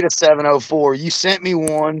need a 704. You sent me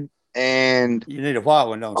one, and you need a white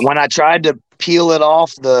one, don't you? When I tried to peel it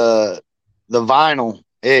off the vinyl,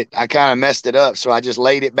 I kind of messed it up. So I just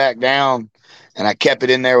laid it back down, and I kept it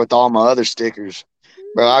in there with all my other stickers.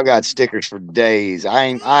 Bro, I've got stickers for days.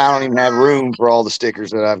 I don't even have room for all the stickers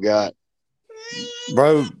that I've got.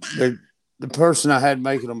 Bro, the person I had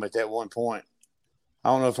making them at that one point, I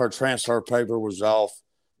don't know if her transfer paper was off.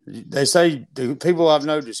 They say the people I've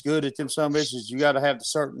noticed good at them some bitches, you got to have the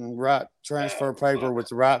certain right transfer paper with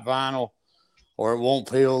the right vinyl, or it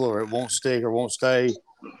won't peel, or it won't stick, or won't stay.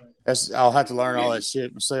 I'll have to learn all that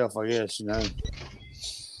shit myself, I guess, you know.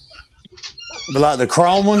 But like the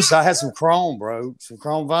chrome ones, I had some chrome, bro, some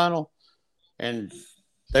chrome vinyl, and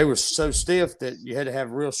they were so stiff that you had to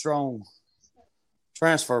have real strong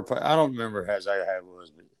transfer paper. I don't remember how exactly how it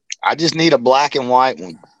was, but I just need a black and white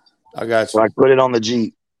one. I got you. So I put it on the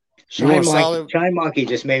Jeep. Shine Monkey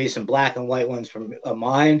just made me some black and white ones from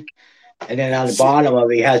mine. And then on the bottom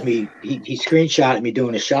of it, he has me, he screenshotted me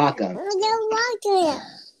doing a shotgun.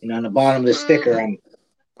 And on the bottom of the sticker,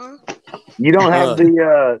 you don't have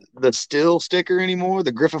the still sticker anymore?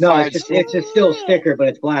 The Griffified? No, it's a still sticker, but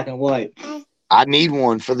it's black and white. I need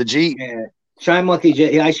one for the Jeep. Yeah. Shine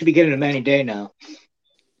Monkey, I should be getting them any day now.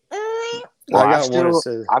 Well,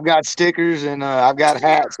 I've got stickers and I've got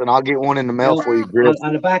hats, and I'll get one in the mail for you, Griff.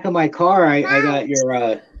 On the back of my car, I got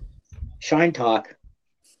your Shine Talk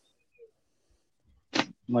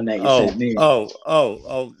one that you sent me.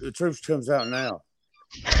 The truth comes out now.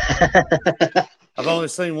 I've only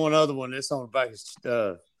seen one other one. It's on the back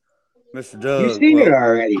of Mr. Doug. You've seen it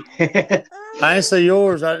already. I didn't see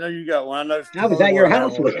yours. I know you got one. I was at your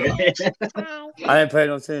house with it. I didn't pay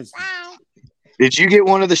no attention. Did you get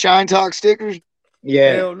one of the Shine Talk stickers?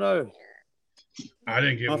 Yeah. Hell no. I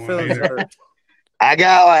didn't get one either.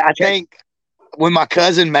 I think when my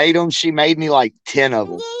cousin made them, she made me like 10 of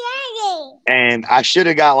them. And I should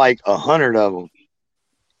have got like 100 of them.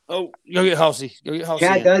 Oh, go get Hossy.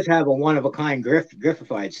 Chad does have a one-of-a-kind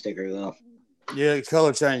Griffified sticker, though. Yeah, the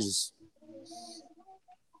color changes.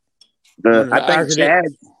 I think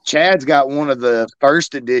Chad's got one of the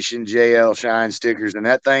first edition JL Shine stickers, and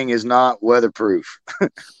that thing is not weatherproof.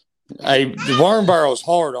 Hey, the worm barrel's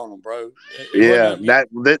hard on them, bro. These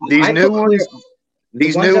new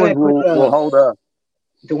ones will hold up.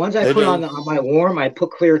 The ones I put on my worm, I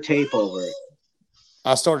put clear tape over it.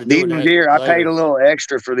 I started doing that here. I paid a little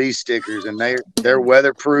extra for these stickers, and they're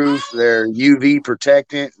weatherproof. They're UV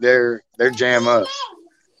protectant. They're jam up.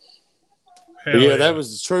 Yeah, that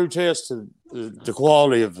was the true test to the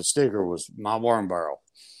quality of the sticker was my worm barrel.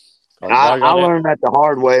 I learned that the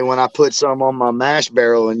hard way when I put some on my mash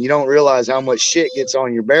barrel, and you don't realize how much shit gets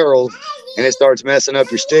on your barrel, and it starts messing up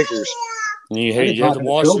your stickers. And you have to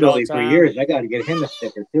wash it all the time. For years. I got to get him a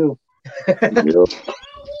sticker too.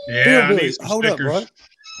 Yeah, Billy, hold up, bro.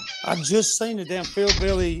 I just seen the damn Phil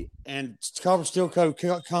Billy and Copper Steel Co.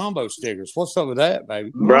 combo stickers. What's up with that,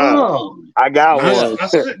 baby? Bro, I got one.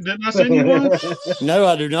 Didn't I send you one? No,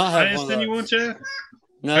 I do not have one. I didn't send you one, Chad?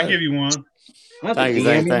 No. I'll give you one. Thank you.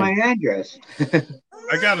 My address.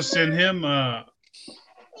 I got to send him a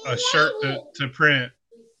shirt to print,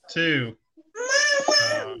 too.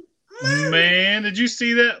 Man, did you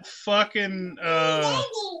see that fucking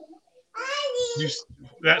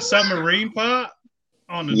that submarine pot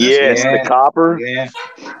on the the copper? Yeah.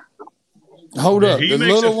 Hold up. He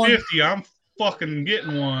makes a 50. I'm fucking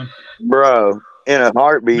getting one. Bro, in a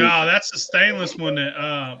heartbeat. No, that's the stainless one that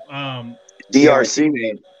DRC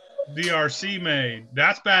made. DRC made.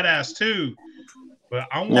 That's badass too. But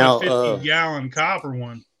I want a 50-gallon copper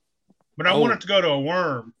one. But I want it to go to a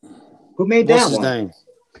worm. Who made that one? What's his name?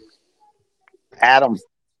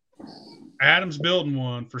 Adam's building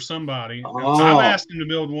one for somebody. Oh. I've asked him to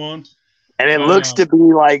build one. And it looks to be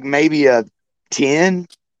like maybe a 10,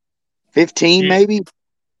 15 maybe.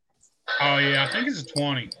 Oh, yeah. I think it's a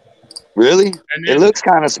 20. Really? It looks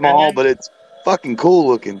kind of small, but it's fucking cool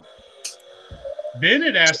looking.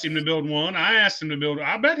 Bennett asked him to build one. I asked him to build.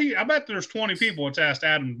 I bet there's 20 people that's asked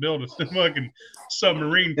Adam to build a fucking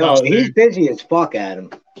submarine. No, he's busy as fuck,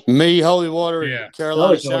 Adam. Me, Holy Water, Yeah. and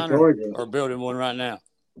Carolina So is North Shiner Georgia. are building one right now.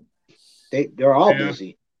 They're all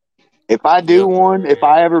busy. If I do one, if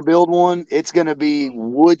I ever build one, it's going to be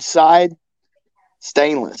wood side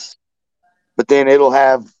stainless, but then it'll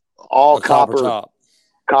have all copper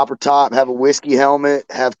top, have a whiskey helmet,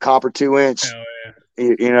 have copper 2-inch. Hell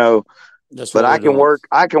yeah. You know, That's but what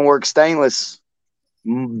I can work stainless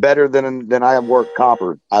better than I work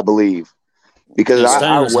copper, I believe, because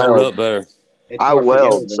I weld up better. I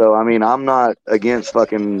weld, so I mean I'm not against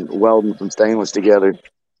fucking welding some stainless together.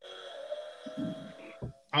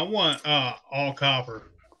 I want all copper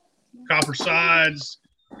sides,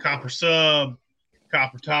 copper sub,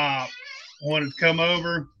 copper top. I wanted to come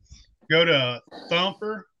over, go to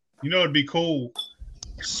Thumper. You know it'd be cool.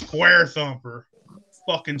 Square Thumper,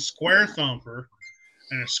 fucking Square Thumper,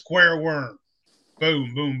 and a Square Worm.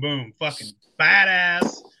 Boom, boom, boom. Fucking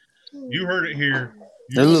badass. You heard it here.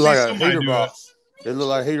 They look like a heater box. They look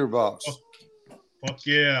like heater box. Fuck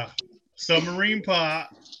yeah. Submarine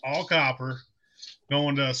pot, all copper.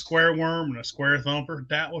 Going to a Square Worm and a Square Thumper.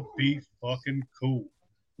 That would be fucking cool.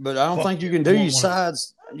 But I don't think you can do your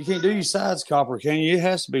sides. You can't do your sides copper, can you? It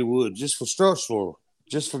has to be wood, just for structural,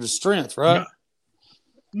 just for the strength, right?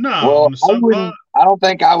 No. Well, I don't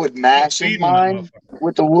think I would match mine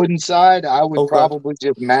with the wooden side. I would probably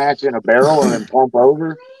just match in a barrel and then pump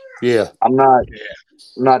over. Yeah. I'm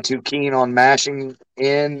not too keen on mashing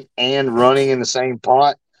in and running in the same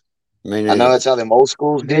pot. I know that's how them old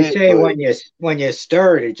schools did. They say when you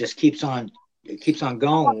stir it, it just keeps on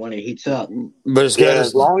going when it heats up. But it's got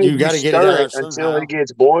as long as you got to get it until it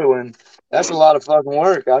gets boiling. That's a lot of fucking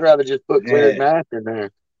work. I'd rather just put cleared mash in there.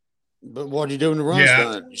 But what are you doing to run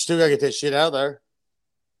done? You still got to get that shit out of there.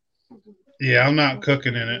 Yeah, I'm not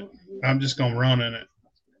cooking in it. I'm just gonna run in it.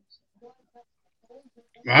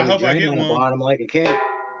 I hope I get one. Bottom like a cake.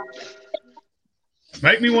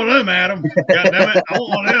 Make me one of them, Adam. God damn it, I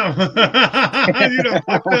want one of them. You done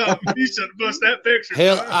fucked up. You should have bust that picture.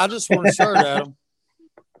 Hell, I just want a shirt, Adam.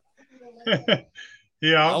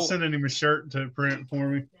 Yeah, I'll send him a shirt to print for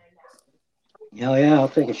me. Hell yeah, I'll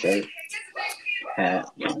take a shirt. Hat.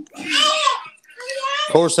 Of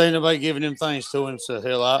course, ain't nobody giving him things to him, so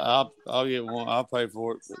hell, I'll get one. I'll pay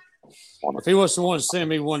for it. But if he was the one to send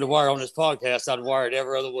me one to wear on this podcast, I'd wear it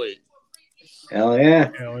every other week. Hell yeah.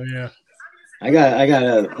 Hell yeah. I got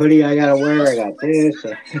a hoodie I gotta wear. I got this.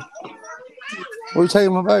 Where you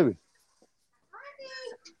taking my baby?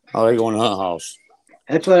 Oh, they going to the hunt house.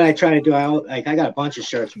 That's what I try to do. I got a bunch of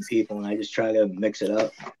shirts from people, and I just try to mix it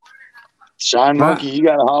up. Shine Monkey, you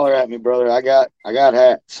gotta holler at me, brother. I got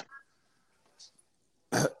hats.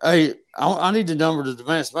 Hey, I need the number to the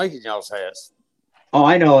man that's making y'all's hats. Oh,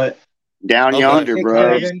 I know it. Down yonder,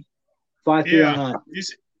 bro. 5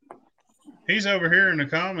 He's over here in the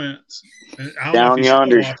comments. Down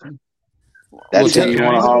yonder. That's who you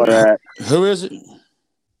want to holler at. Who is it?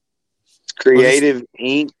 It's Creative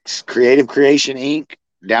Inc. Creative Creation Inc.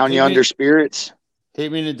 Down Yonder Spirits.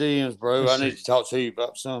 Hit me in the DMs, bro. I need to talk to you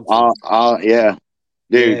about something. Yeah.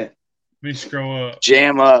 Dude. Let me scroll up.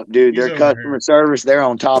 Jam up, dude. Their customer service, they're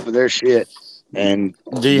on top of their shit. And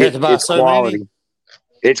do you have to buy so quality? Many?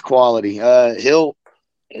 It's quality. He'll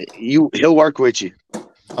work with you.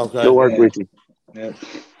 Okay. He'll work with you. Yeah.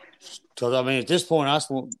 Because I mean, at this point, I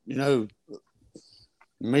just want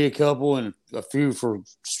me a couple and a few for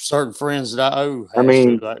certain friends that I owe. I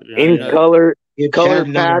mean, any color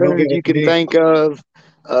pattern you can think of.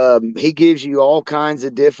 He gives you all kinds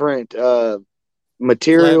of different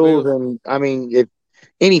materials, and I mean, if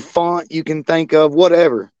any font you can think of,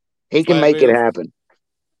 whatever, he can make it happen.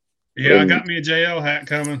 Yeah, I got me a JL hat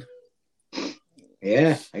coming.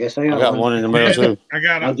 Yeah, I guess I got one in the mail too. I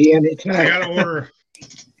got to order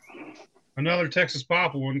another Texas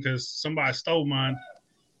Papa one because somebody stole mine.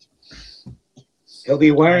 He'll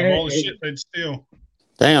be wearing all the shit they'd steal.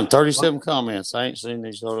 Damn, 37 comments. I ain't seen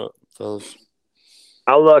these. Hold up, fellas.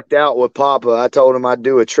 I lucked out with Papa. I told him I'd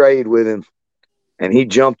do a trade with him, and he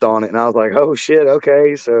jumped on it. And I was like, "Oh shit,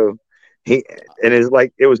 okay." So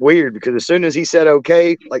it was weird because as soon as he said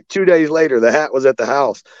okay, like 2 days later, the hat was at the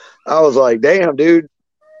house. I was like, "Damn, dude."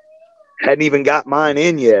 Hadn't even got mine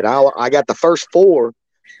in yet. I got the first 4.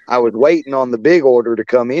 I was waiting on the big order to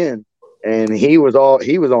come in, and he was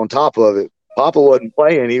on top of it. Papa wasn't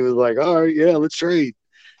playing. He was like, "All right, yeah, let's trade."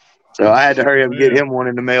 So I had to hurry up and get him one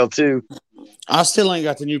in the mail too. I still ain't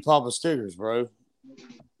got the new Papa stickers, bro.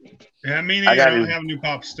 Yeah, I don't have a new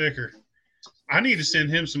Papa sticker. I need to send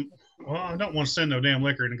him some. Well, I don't want to send no damn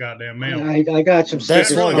liquor in the goddamn mail. I got some stickers.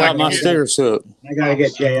 That's what got my stickers up. I gotta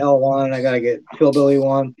get JL one. I gotta get Hillbilly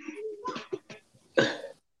one.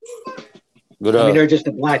 But I mean, they're just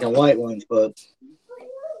the black and white ones, but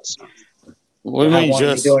what do you mean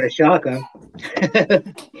just doing a shotgun?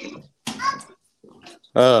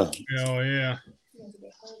 Oh yeah.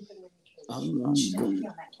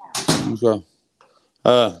 Okay.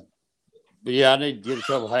 But yeah, I need to get a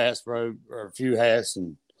couple hats, bro, or a few hats,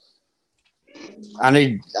 and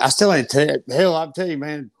I still ain't hell. I'll tell you,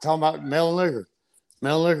 man. Talking about melon liquor.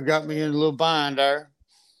 Melon liquor got me in a little bind there,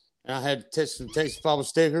 and I had to test some Texas Papa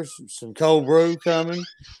stickers, some cold brew coming,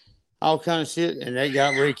 all kind of shit, and they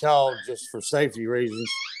got recalled just for safety reasons.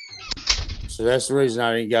 So that's the reason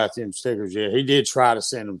I didn't got them stickers yet. He did try to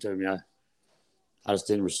send them to me. I just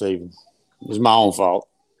didn't receive them. It was my own fault.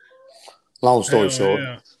 Long story short.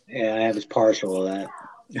 Yeah, I was partial of that.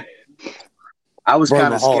 I was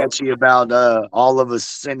kind of sketchy about all of us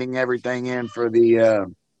sending everything in for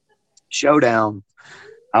the showdown.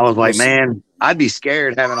 I was like, man, I'd be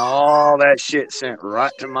scared having all that shit sent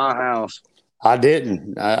right to my house. I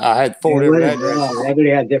didn't. I had 4 different addresses. Everybody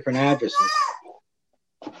had different addresses.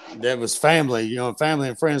 That was family, family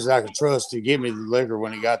and friends that I could trust to give me the liquor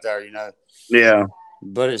when it got there, Yeah.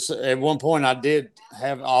 But it's at one point I did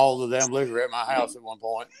have all the damn liquor at my house at one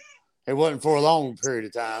point. It wasn't for a long period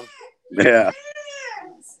of time. Yeah.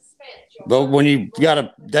 But when you got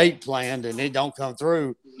a date planned and it don't come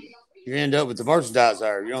through, you end up with the merchandise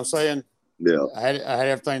there. You know what I'm saying? Yeah. I had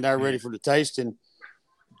everything there ready for the tasting,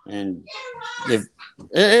 and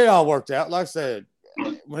it all worked out. Like I said,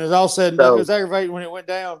 when it's all said and done, it was aggravating when it went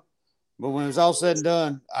down. But when it's all said and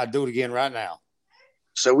done, I'd do it again right now.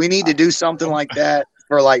 So we need to do something like that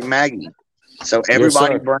for like Maggie. So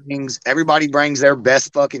everybody brings their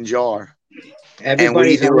best fucking jar.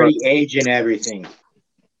 Everybody's already aging everything.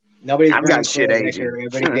 I've got shit aging.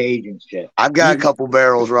 Everybody's aging shit. I've got a couple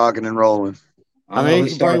barrels rocking and rolling. I mean, you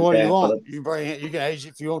can bring what you want. You can age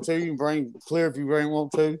if you want to. You can bring clear if you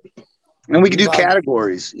want to. And we can do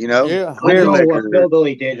categories, Yeah. Clear liquor. What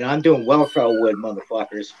Hillbilly did, and I'm doing welfare wood,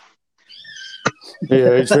 motherfuckers.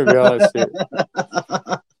 Yeah, he tripped me all that shit.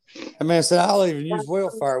 That man said, I'll even use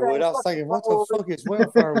welfare wood. I was thinking, what the fuck is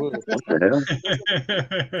welfare wood? What the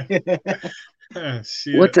hell?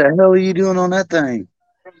 What the hell are you doing on that thing?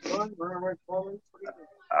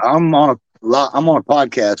 I'm on a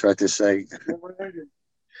podcast right this second. Huh? What are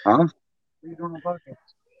you doing on a podcast?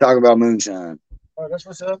 Talk about moonshine. Oh, that's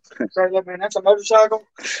what's up. Sorry, man, that's a motorcycle.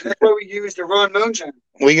 That's what we use to run moonshine.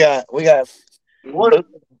 We got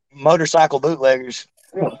motorcycle bootleggers.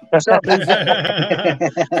 What's up, dude?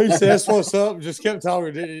 He says, what's up? Just kept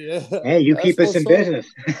talking. Hey, you keep us in business.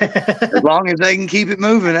 As long as they can keep it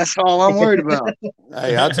moving, that's all I'm worried about.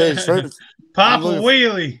 Hey, I'll tell you the truth. Pop a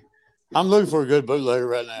wheelie. I'm looking for a good bootlegger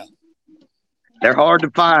right now. They're hard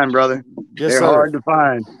to find, brother. Yes, They're hard to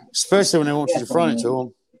find. Especially when they want you to front it to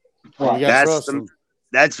them. Well, you got to trust them.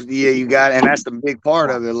 You got, and that's the big part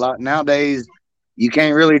of it. A lot nowadays, you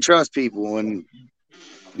can't really trust people, and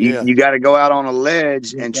you got to go out on a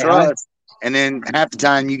ledge and trust, and then half the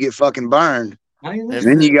time you get fucking burned. And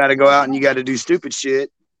then you got to go out and you got to do stupid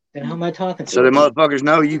shit. Then how am I talking to? So the motherfuckers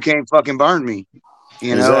know you can't fucking burn me,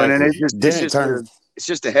 and then it's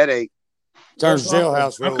just a headache. Turns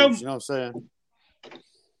jailhouse rules. You know what I'm saying?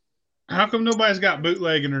 How come nobody's got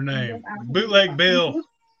bootleg in their name? Bootleg Bill.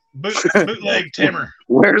 Bootleg Timmer.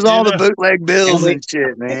 Where's all the bootleg bills and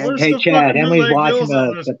shit, man? Hey, Chad, Emily's watching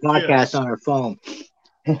the podcast on her phone.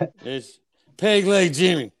 It's Peg Leg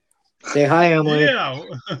Jimmy. Say hi, Emily. Yeah.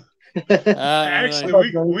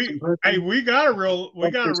 Actually, we got a real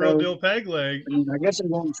deal peg leg. I guess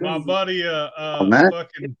I'm going to my buddy.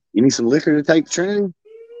 Fucking. You need some liquor to take Trinity.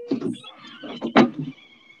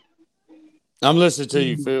 I'm listening to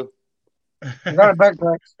you, Phil. I got a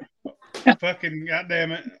backpack. Fucking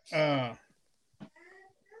goddamn it! I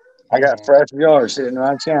got fresh jars sitting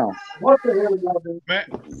right now. What the hell y'all doing?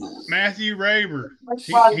 Matthew Raber.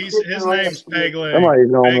 His name's Peg Leg.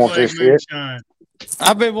 Somebody's gonna want this shit.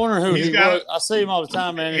 I've been wondering who he was. I see him all the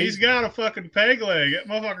time, man. He's got a fucking peg leg. That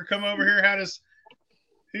motherfucker come over here,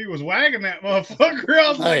 he was wagging that motherfucker. I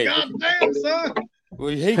was like, God damn, son. Well,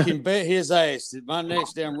 he can bet his ass that my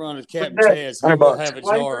next damn run is Captain Chad's. He will have a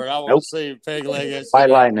jar. I want to see him peg leg. White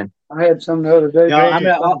Lightning. I had some the other day.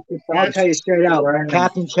 No, I'll tell you straight out.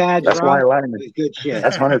 Captain Chad's White Lightning is good shit.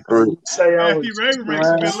 That's 100 proof. Matthew Raber makes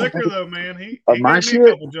some good liquor, though, man. He my gave me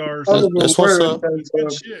a couple jars. That's what's up.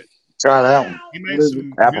 Good shit. Try that one. He made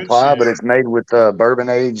some apple pie, but it's made with bourbon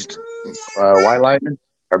aged White Lightning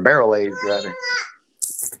or barrel aged rather.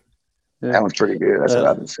 Yeah. That one's pretty good. That's what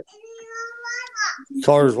I've been saying.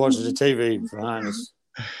 Carter's watching the TV behind us.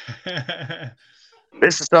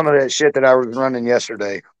 This is some of that shit that I was running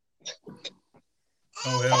yesterday.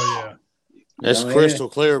 Oh, hell yeah. That's crystal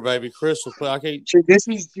clear, baby. Crystal clear. I can't. Shit, this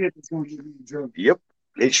is shit that's going to give you drunk. Yep.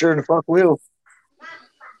 It sure the fuck will.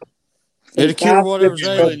 It'll cure whatever's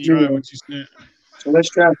ailing you. So let's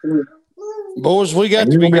try through. Boys, we got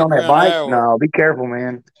And to you be gonna be on getting that around bike? an hour. No, be careful,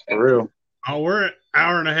 man. For real. Oh, we're an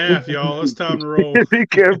hour and a half, y'all. It's time to roll. Be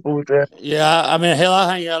careful with that. Yeah, I mean, hell,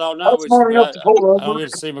 I hang out all night. I'm smart enough to pull I don't over.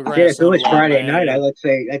 get to see my Yeah, if grandson it was a lot, Friday man. night,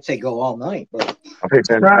 I'd say go all night. But I'll pick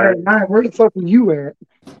that Friday night, where the fuck are you at?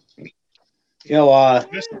 yo,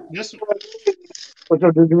 This What's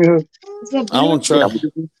up, dude? I want to try.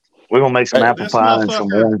 We're gonna make some Hey, apple this pie and some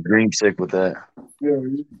motherfucker- orange dreamsick with that.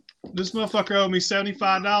 this motherfucker owed me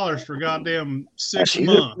 $75 for goddamn 6 Shit.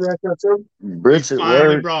 months. Brits at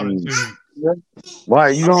Finally work. brought it to me. Why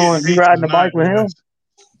are you I'm going? getting You beat riding the tonight, bike with him? boys.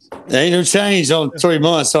 There ain't no change on 3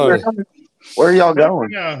 months, sorry. Where are y'all going?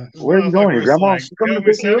 Yeah, Where are you going? Your motherfucker was grandma's? like, he owed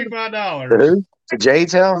me $75 To who? To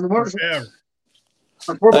Jade's house? forever.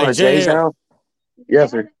 Going to Jade's JL. house?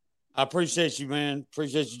 Yes, sir. I appreciate you, man.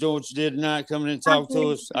 Appreciate you doing what you did tonight, coming in and talking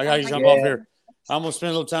to us. I got to jump off here. I'm going to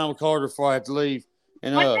spend a little time with Carter before I have to leave.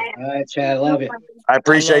 And all right, Chad, I love it. I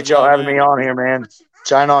appreciate y'all having me on here, man.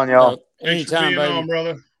 Shine on, y'all. Thanks for anytime, being baby. on,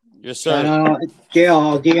 brother. Yes, sir. Jill,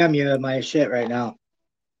 I'll DM you my shit right now.